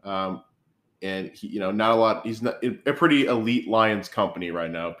 Yeah. And he, not a lot. He's not a pretty elite Lions company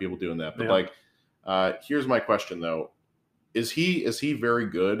right now. People doing that, but here's my question though: is he very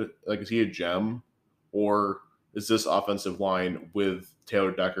good? Like, is he a gem, or is this offensive line with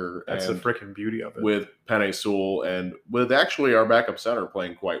Taylor Decker That's and the freaking beauty of it. with Penei Sewell and with actually our backup center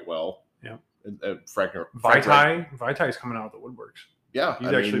playing quite well? Yeah. Frank Vitai's coming out of the woodworks. Yeah,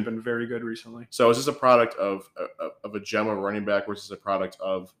 He's actually been very good recently. So is this a product of a gem of a running back, or is this a product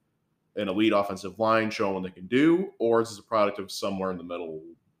of an elite offensive line showing what they can do, or is this a product of somewhere in the middle,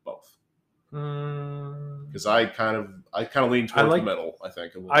 both? Because I kind of lean towards the middle. I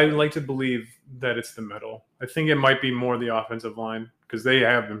think I like to believe that it's the middle. I think it might be more the offensive line because they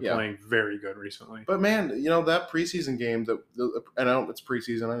have been playing very good recently. But man, that preseason game I know it's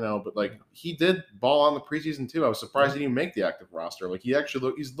preseason, I know, but like he did ball on the preseason too. I was surprised he didn't make the active roster. Like he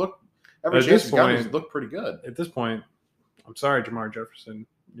actually he's looked every chance he's got, he's looked pretty good. At this point, I'm sorry, Jamar Jefferson,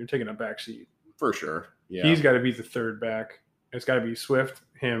 you're taking a back seat for sure. Yeah, he's got to be the third back. It's got to be Swift,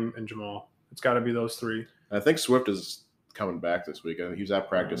 him, and Jamal. It's got to be those three. I think Swift is coming back this week. He was at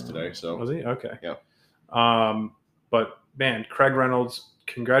practice today. So was he? Okay. Yeah. But man, Craig Reynolds,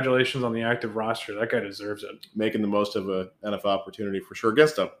 congratulations on the active roster. That guy deserves it. Making the most of an NFL opportunity for sure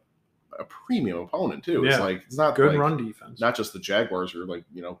against a premium opponent too. Yeah. It's like it's not good run defense. Not just the Jaguars are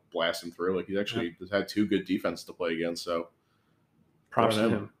blasting through. Like he's actually has had two good defenses to play against. So props to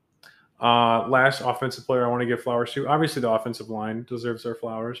him. Last offensive player I want to give flowers to. Obviously, the offensive line deserves their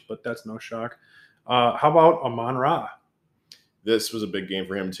flowers, but that's no shock. How about Amon-Ra? This was a big game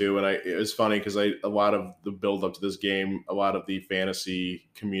for him too, and it was funny because a lot of the build up to this game, a lot of the fantasy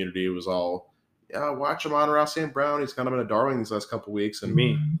community was all, watch Amon-Ra St. Brown. He's kind of been a darling these last couple of weeks, and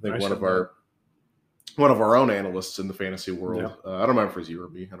I think one of our own analysts in the fantasy world. Yeah. I don't remember if it was you or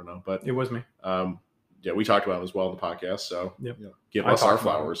me. I don't know, but it was me. Yeah, we talked about him as well in the podcast. So give us our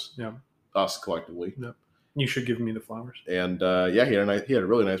flowers. Yeah. Us collectively. Yep. You should give me the flowers. And he had a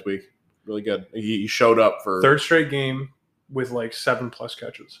really nice week. Really good. He showed up for third straight game with like 7+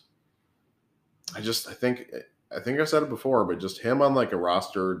 catches. I think I said it before, but just him on like a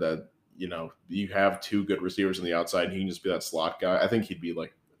roster that, you have two good receivers on the outside and he can just be that slot guy. I think he'd be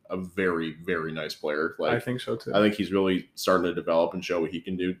like a very, very nice player. Like I think so too. I think he's really starting to develop and show what he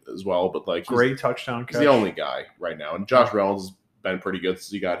can do as well. But like great touchdown catch. He's the only guy right now. And Josh Reynolds has been pretty good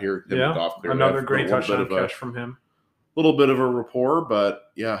since he got here. Another great touchdown catch from him. A little bit of a rapport,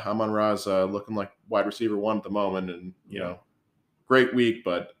 but yeah, Amon-Ra is looking like wide receiver 1 at the moment, and great week.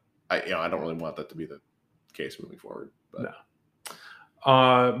 But I don't really want that to be the case moving forward. But. No.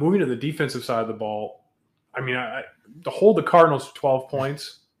 Moving to the defensive side of the ball, I mean, to hold the Cardinals to 12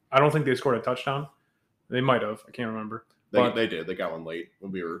 points, I don't think they scored a touchdown. They might have. I can't remember. They did. They got one late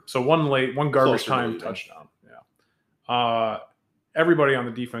when we were. So one garbage time touchdown. Yeah. Everybody on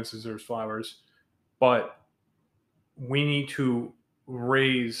the defense deserves flowers, but we need to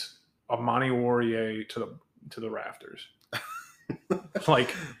raise Amani Warrior to the rafters.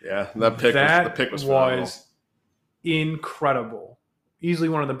 Like, yeah, the pick was incredible. Easily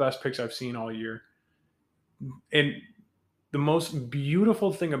one of the best picks I've seen all year. And the most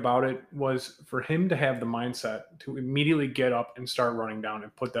beautiful thing about it was for him to have the mindset to immediately get up and start running down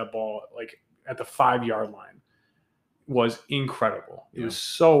and put that ball like at the 5-yard line was incredible. It was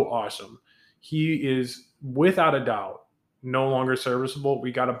so awesome. He is without a doubt no longer serviceable.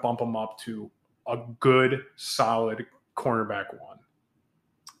 We got to bump him up to a good, solid cornerback 1.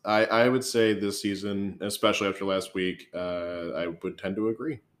 I would say this season, especially after last week, I would tend to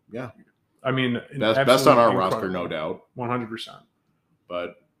agree. Yeah. I mean, best on our roster, no doubt. 100%.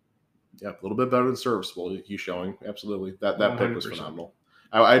 But yeah, a little bit better than serviceable. He's showing absolutely that 100%. Pick was phenomenal.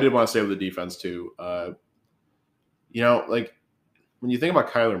 I did want to say with the defense too. Like when you think about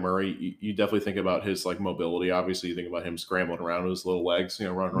Kyler Murray, you definitely think about his like mobility. Obviously, you think about him scrambling around with his little legs,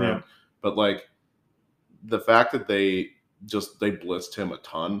 running around. Yeah. But like the fact that they blitzed him a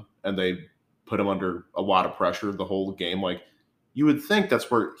ton and they put him under a lot of pressure the whole game, like. You would think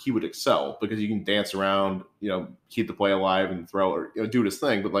that's where he would excel because you can dance around, keep the play alive and throw or do his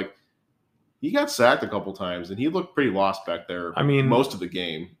thing. But like, he got sacked a couple times and he looked pretty lost back there. I mean, most of the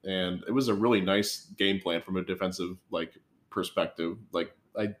game, and it was a really nice game plan from a defensive perspective. Like,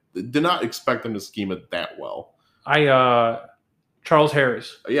 I did not expect them to scheme it that well. Charles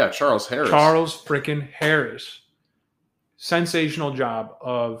Harris. Yeah, Charles Harris. Charles freaking Harris. Sensational job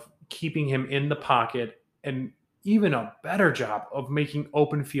of keeping him in the pocket and even a better job of making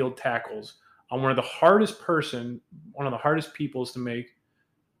open field tackles on one of the hardest peoples to make.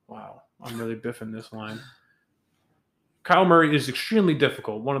 Wow, I'm really biffing this line. Kyle Murray is extremely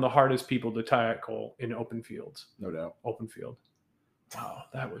difficult. One of the hardest people to tackle in open fields. No doubt. Open field. Wow,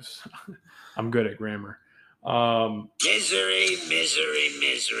 that was – I'm good at grammar. Misery.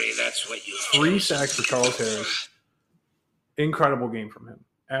 That's what you 3 sacks for Charles Harris. incredible game from him.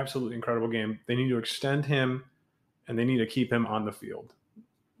 Absolutely incredible game. They need to extend him, and they need to keep him on the field.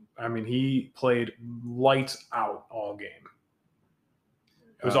 I mean, he played lights out all game.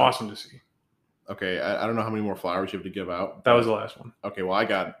 It was awesome to see. Okay, I don't know how many more flowers you have to give out. That was the last one. Okay, well, I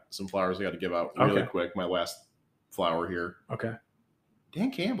got some flowers I got to give out really quick. My last flower here. Okay.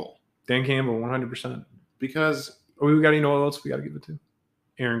 Dan Campbell. Dan Campbell, 100%. Because we got, you know what else we got to give it to?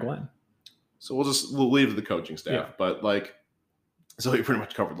 Aaron Glenn. So we'll leave the coaching staff, but like, so he pretty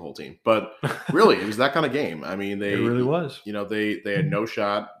much covered the whole team. But really, it was that kind of game. I mean, it really was. You know, they had no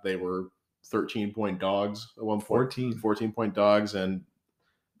shot. They were 13-point dogs at one point. 14-point dogs, and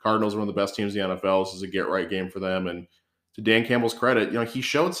Cardinals are one of the best teams in the NFL. This is a get right game for them. And to Dan Campbell's credit, you know, he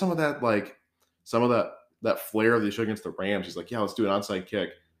showed some of that that flair that he showed against the Rams. He's like, yeah, let's do an onside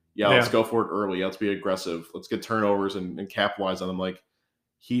kick. Yeah, let's go for it early. Let's be aggressive. Let's get turnovers and capitalize on them. Like,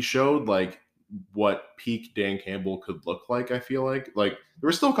 he showed like what peak Dan Campbell could look like. I feel like there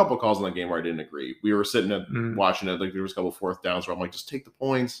were still a couple of calls in that game where I didn't agree. We were sitting and watching it. Like, there was a couple of fourth downs where I'm like, just take the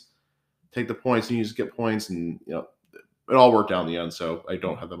points, and you just get points. And, you know, it all worked out in the end. So I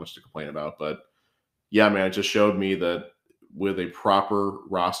don't have that much to complain about. But yeah, man, it just showed me that with a proper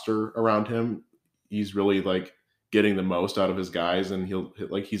roster around him, he's really like getting the most out of his guys. And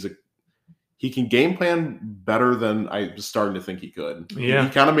he can game plan better than I was starting to think he could. Yeah. He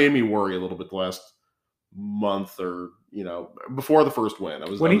kind of made me worry a little bit the last month, or, you know, before the first win.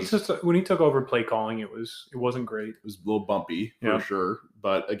 When he took over play calling, it wasn't great. It was a little bumpy for sure.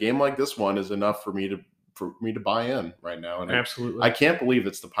 But a game like this one is enough for me to buy in right now. And absolutely. I can't believe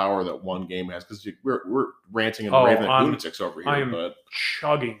it's the power that one game has, because we're ranting and raving at lunatics over here. But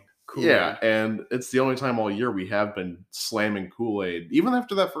chugging Kool-Aid. Yeah, and it's the only time all year we have been slamming Kool-Aid. Even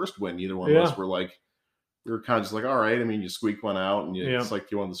after that first win, neither one of us were like, we were kind of just like, all right. I mean, you squeak one out, and it's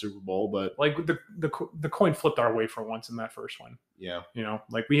like you won the Super Bowl. But like the coin flipped our way for once in that first one. Yeah, you know,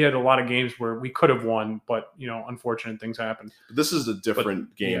 like we had a lot of games where we could have won, but, you know, unfortunate things happened. This is a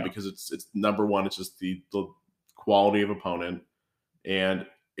different game because it's number one. It's just the quality of opponent, and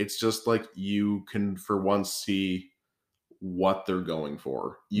it's just like you can for once see what they're going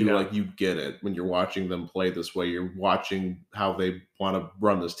for. You get it when you're watching them play this way. You're watching how they want to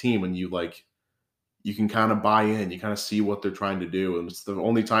run this team, and you can kind of buy in. You kind of see what they're trying to do. And it's the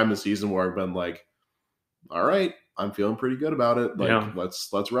only time this season where I've been like, all right, I'm feeling pretty good about it. Like,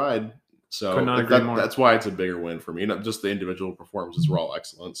 let's ride. So that's why it's a bigger win for me. Not just the individual performances were all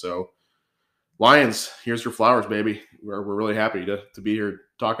excellent. So Lions, here's your flowers, baby. We're really happy to be here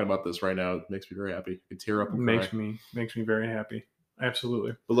talking about this right now. It makes me very happy. I can tear up and cry. Makes me very happy.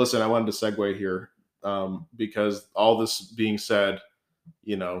 Absolutely. But listen, I wanted to segue here because all this being said,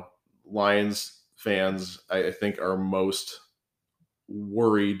 you know, Lions fans, I think, are most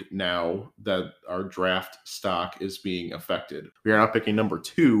worried now that our draft stock is being affected. We are now picking number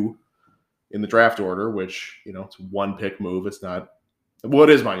 2 in the draft order, which, you know, it's one pick move. It's not. Well, it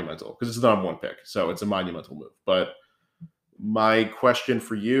is monumental because it's not one pick, so it's a monumental move. But my question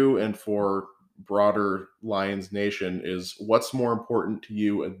for you and for broader Lions Nation is, what's more important to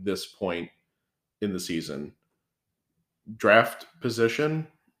you at this point in the season? Draft position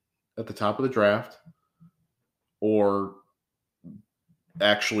at the top of the draft, or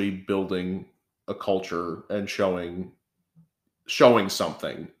actually building a culture and showing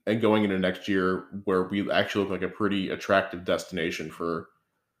something and going into next year where we actually look like a pretty attractive destination for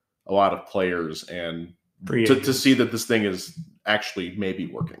a lot of players, and to see that this thing is actually maybe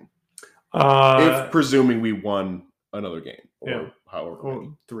working. If presuming we won another game or however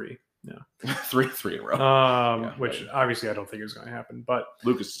many. 3. Yeah. 3 in a row. Which obviously I don't think is going to happen, but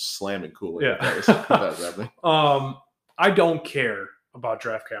Lucas is slamming Kool-Aid. Yeah. I don't care about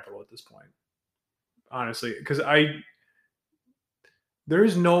draft capital at this point, honestly, because there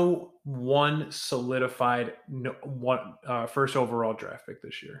is no one solidified first overall draft pick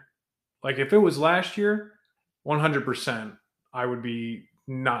this year. Like, if it was last year, 100%, I would be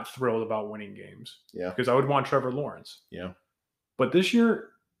not thrilled about winning games. Yeah. Because I would want Trevor Lawrence. Yeah. But this year,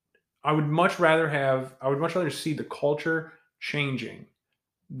 I would much rather see the culture changing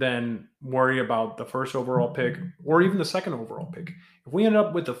than worry about the first overall pick or even the second overall pick. If we end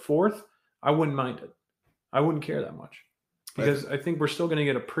up with the 4th, I wouldn't mind it. I wouldn't care that much. Because I think we're still going to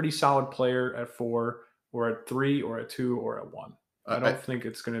get a pretty solid player at 4 or at 3 or at 2 or at 1. I don't think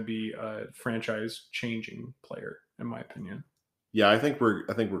it's going to be a franchise-changing player, in my opinion. Yeah, I think we're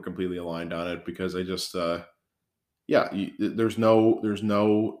completely aligned on it, because I just there's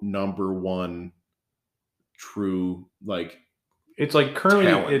no number one true, like, it's like currently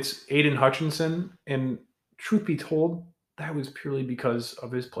talent. It's Aiden Hutchinson, and truth be told, that was purely because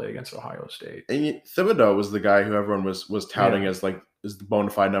of his play against Ohio State. And Thibodeau was the guy who everyone was touting as the bona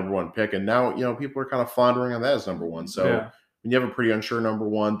fide number one pick, and now people are kind of floundering on that as number one. So when you have a pretty unsure number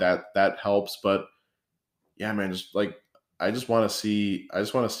one, that helps. But yeah, man, I just want to see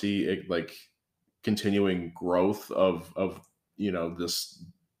it, like, continuing growth of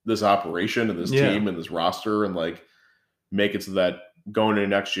this operation and this team and this roster, and like make it so that going into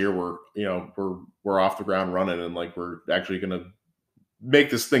next year we're off the ground running, and like we're actually going to make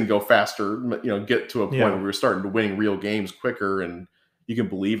this thing go faster, get to a point where we're starting to win real games quicker, and you can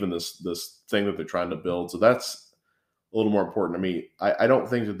believe in this thing that they're trying to build. So that's a little more important to me. I don't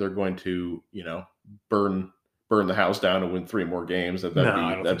think that they're going to burn the house down and win 3 more games.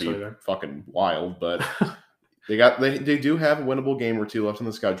 That'd be fucking wild. But they do have a winnable game or two left on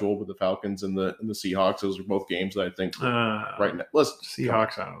the schedule with the Falcons and the Seahawks. Those are both games that I think right now.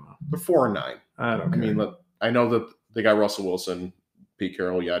 Seahawks, I don't know. They're 4-9. I don't care. I mean, I know that they got Russell Wilson, Pete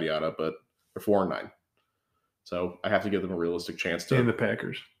Carroll, yada yada, but they're 4-9. So I have to give them a realistic chance to. And the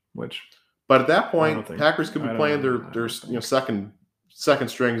Packers, But at that point, Packers could be playing their second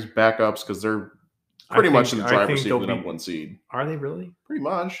strings backups, because they're pretty much in the driver's seat for the number 1 seed. Are they really? Pretty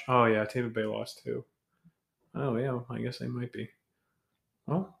much. Oh yeah, Tampa Bay lost too. Oh yeah, I guess they might be.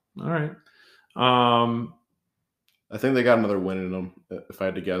 Well, all right. I think they got another win in them, if I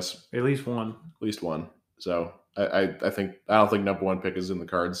had to guess. At least one. So I don't think number 1 pick is in the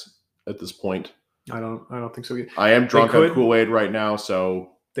cards at this point. I don't think so either. I am drunk on Kool-Aid right now,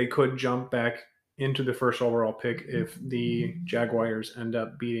 so they could jump back into the first overall pick if the Jaguars end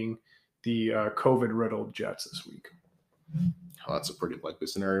up beating the COVID-riddled Jets this week. Oh, that's a pretty likely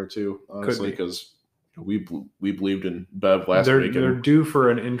scenario too, honestly, because we believed in Bev last week. They're due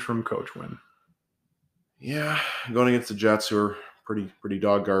for an interim coach win. Yeah, going against the Jets, who are pretty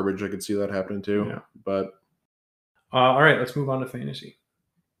dog garbage. I could see that happening too. Yeah. But all right, let's move on to fantasy.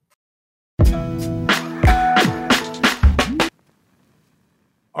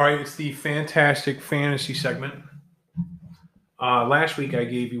 All right, it's the fantastic fantasy segment. Last week I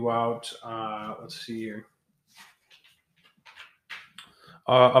gave you out, let's see here,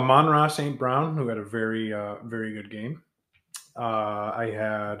 Amon-Ra St. Brown, who had a very, very good game. I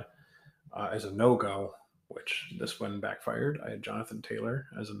had, as a no-go, which this one backfired, I had Jonathan Taylor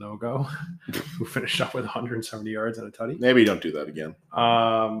as a no-go, who finished up with 170 yards and a tutty. Maybe don't do that again.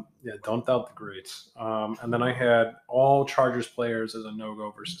 Yeah, don't doubt the greats. And then I had all Chargers players as a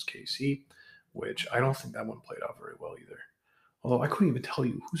no-go versus KC, which I don't think that one played out very well either. Although I couldn't even tell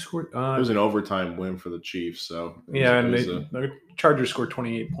you who scored. It was an overtime win for the Chiefs. So the Chargers scored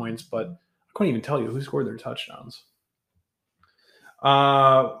 28 points, but I couldn't even tell you who scored their touchdowns.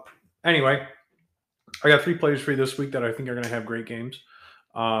 Anyway, I got 3 players for you this week that I think are going to have great games.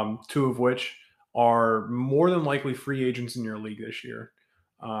 2 of which are more than likely free agents in your league this year.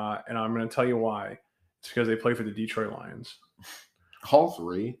 And I'm going to tell you why. It's because they play for the Detroit Lions. All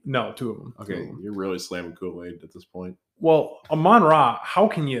 3? No, 2 of them. Okay, you're really slamming Kool-Aid at this point. Well, Amon-Ra, how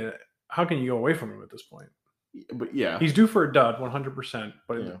can you go away from him at this point? But yeah, he's due for a dud, 100%.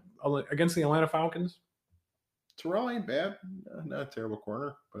 But against the Atlanta Falcons, Terrell ain't bad. Not a terrible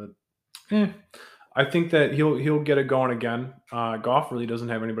corner, but I think that he'll get it going again. Goff really doesn't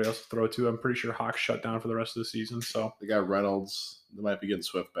have anybody else to throw to. I'm pretty sure Hawks shut down for the rest of the season. So they got Reynolds. They might be getting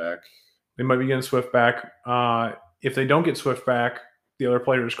Swift back. If they don't get Swift back, the other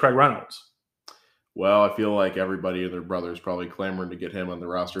player is Craig Reynolds. Well, I feel like everybody and their brother is probably clamoring to get him on the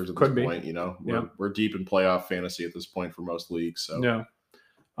rosters at this point. We're deep in playoff fantasy at this point for most leagues. So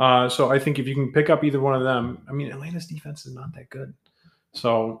yeah. So I think if you can pick up either one of them, I mean, Atlanta's defense is not that good.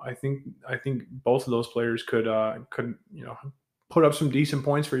 So I think both of those players could put up some decent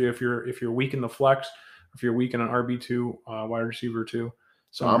points for you if you're weak in the flex, if you're weak in an RB2 wide receiver 2.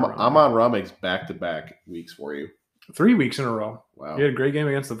 So Amon-Ra makes back-to-back weeks for you. 3 weeks in a row. Wow. He had a great game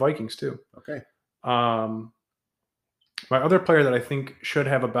against the Vikings too. Okay. My other player that I think should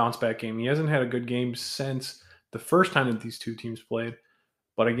have a bounce back game. He hasn't had a good game since the first time that these 2 teams played.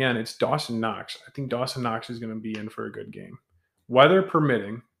 But again, it's Dawson Knox. I think Dawson Knox is going to be in for a good game. Weather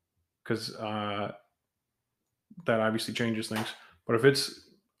permitting, because that obviously changes things. But if it's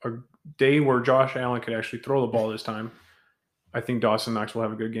a day where Josh Allen could actually throw the ball this time, I think Dawson Knox will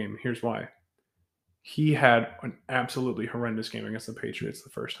have a good game. Here's why. He had an absolutely horrendous game against the Patriots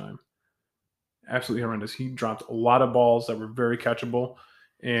the first time. Absolutely horrendous. He dropped a lot of balls that were very catchable,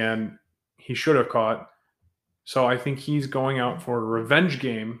 and he should have caught. So I think he's going out for a revenge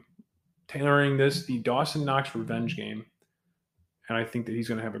game, tailoring this the Dawson Knox revenge game, and I think that he's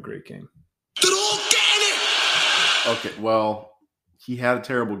going to have a great game. Okay, well, he had a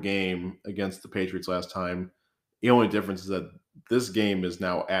terrible game against the Patriots last time. The only difference is that this game is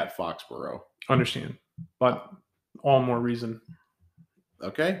now at Foxborough. Understand, but all more reason.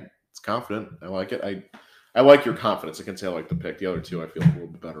 Okay, it's confident. I like it. I like your confidence. I can say I like the pick. The other two I feel a little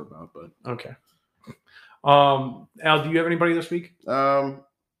bit better about, but okay. Al, do you have anybody this week?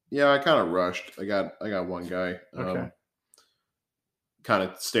 Yeah, I kind of rushed. I got one guy. Okay. Kind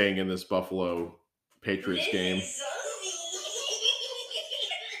of staying in this Buffalo Patriots game.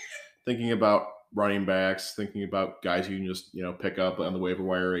 Thinking about running backs, thinking about guys you can just, pick up on the waiver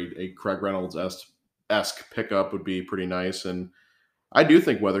wire. A Craig Reynolds-esque pickup would be pretty nice. And I do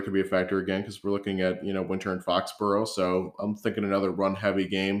think weather could be a factor again because we're looking at, winter in Foxborough. So I'm thinking another run-heavy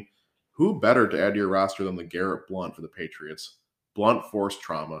game. Who better to add to your roster than LeGarrette Blount for the Patriots? Blount forced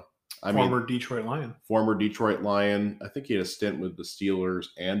trauma. Former Detroit Lion. Former Detroit Lion. I think he had a stint with the Steelers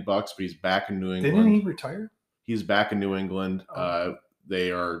and Bucks, but he's back in New England. Didn't he retire? He's back in New England. Oh.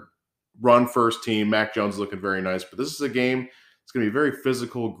 They are run first team. Mac Jones is looking very nice, but this is a game. It's going to be very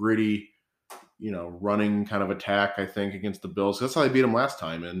physical, gritty, running kind of attack, I think, against the Bills. That's how they beat them last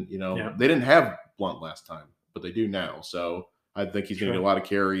time. And, They didn't have Blount last time, but they do now. So I think he's going to get a lot of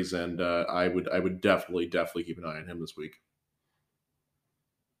carries, and I would definitely keep an eye on him this week.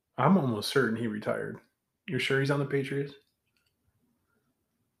 I'm almost certain he retired. You're sure he's on the Patriots?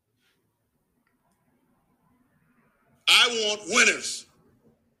 I want winners.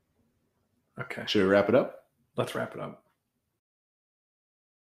 Okay. Should we wrap it up? Let's wrap it up.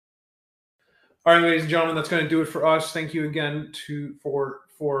 All right, ladies and gentlemen, that's going to do it for us. Thank you again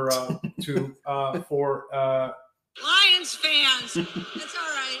for Lions fans. That's all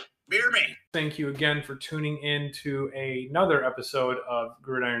right. Beer me. Thank you again for tuning in to another episode of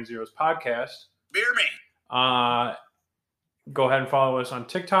Gridiron Zeros podcast. Beer me. Go ahead and follow us on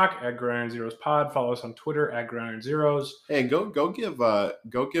TikTok at Gridiron Zeros Pod. Follow us on Twitter at Gridiron Zeros. Hey, go give our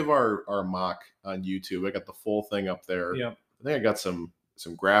mock on YouTube. I got the full thing up there. Yep. I think I got some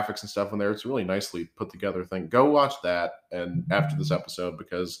graphics and stuff in there. It's a really nicely put together thing. Go watch that and after this episode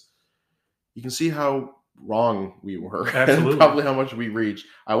because you can see how wrong we were. Absolutely. And probably how much we reached.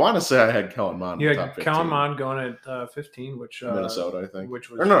 I want to say I had Kellen Mond. Yeah, top 15. Kellen Mond going at 15, which Minnesota, I think. Which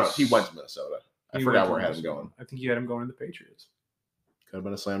was no, he went to Minnesota. I forgot where I had him going. I think you had him going to the Patriots. Could have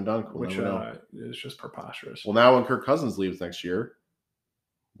been a slam dunk. Which is just preposterous. Well, now when Kirk Cousins leaves next year,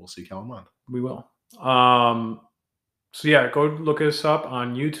 we'll see Kellen Mond. We will. So yeah, go look us up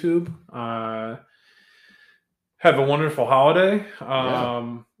on YouTube. Have a wonderful holiday.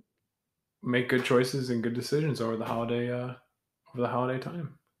 Make good choices and good decisions over the holiday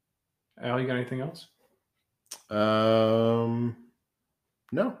time. Al, you got anything else? No.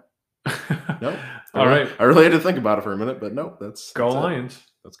 No. All right. I really had to think about it for a minute, but no, that's Lions.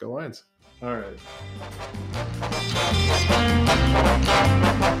 Let's go Lions. All right.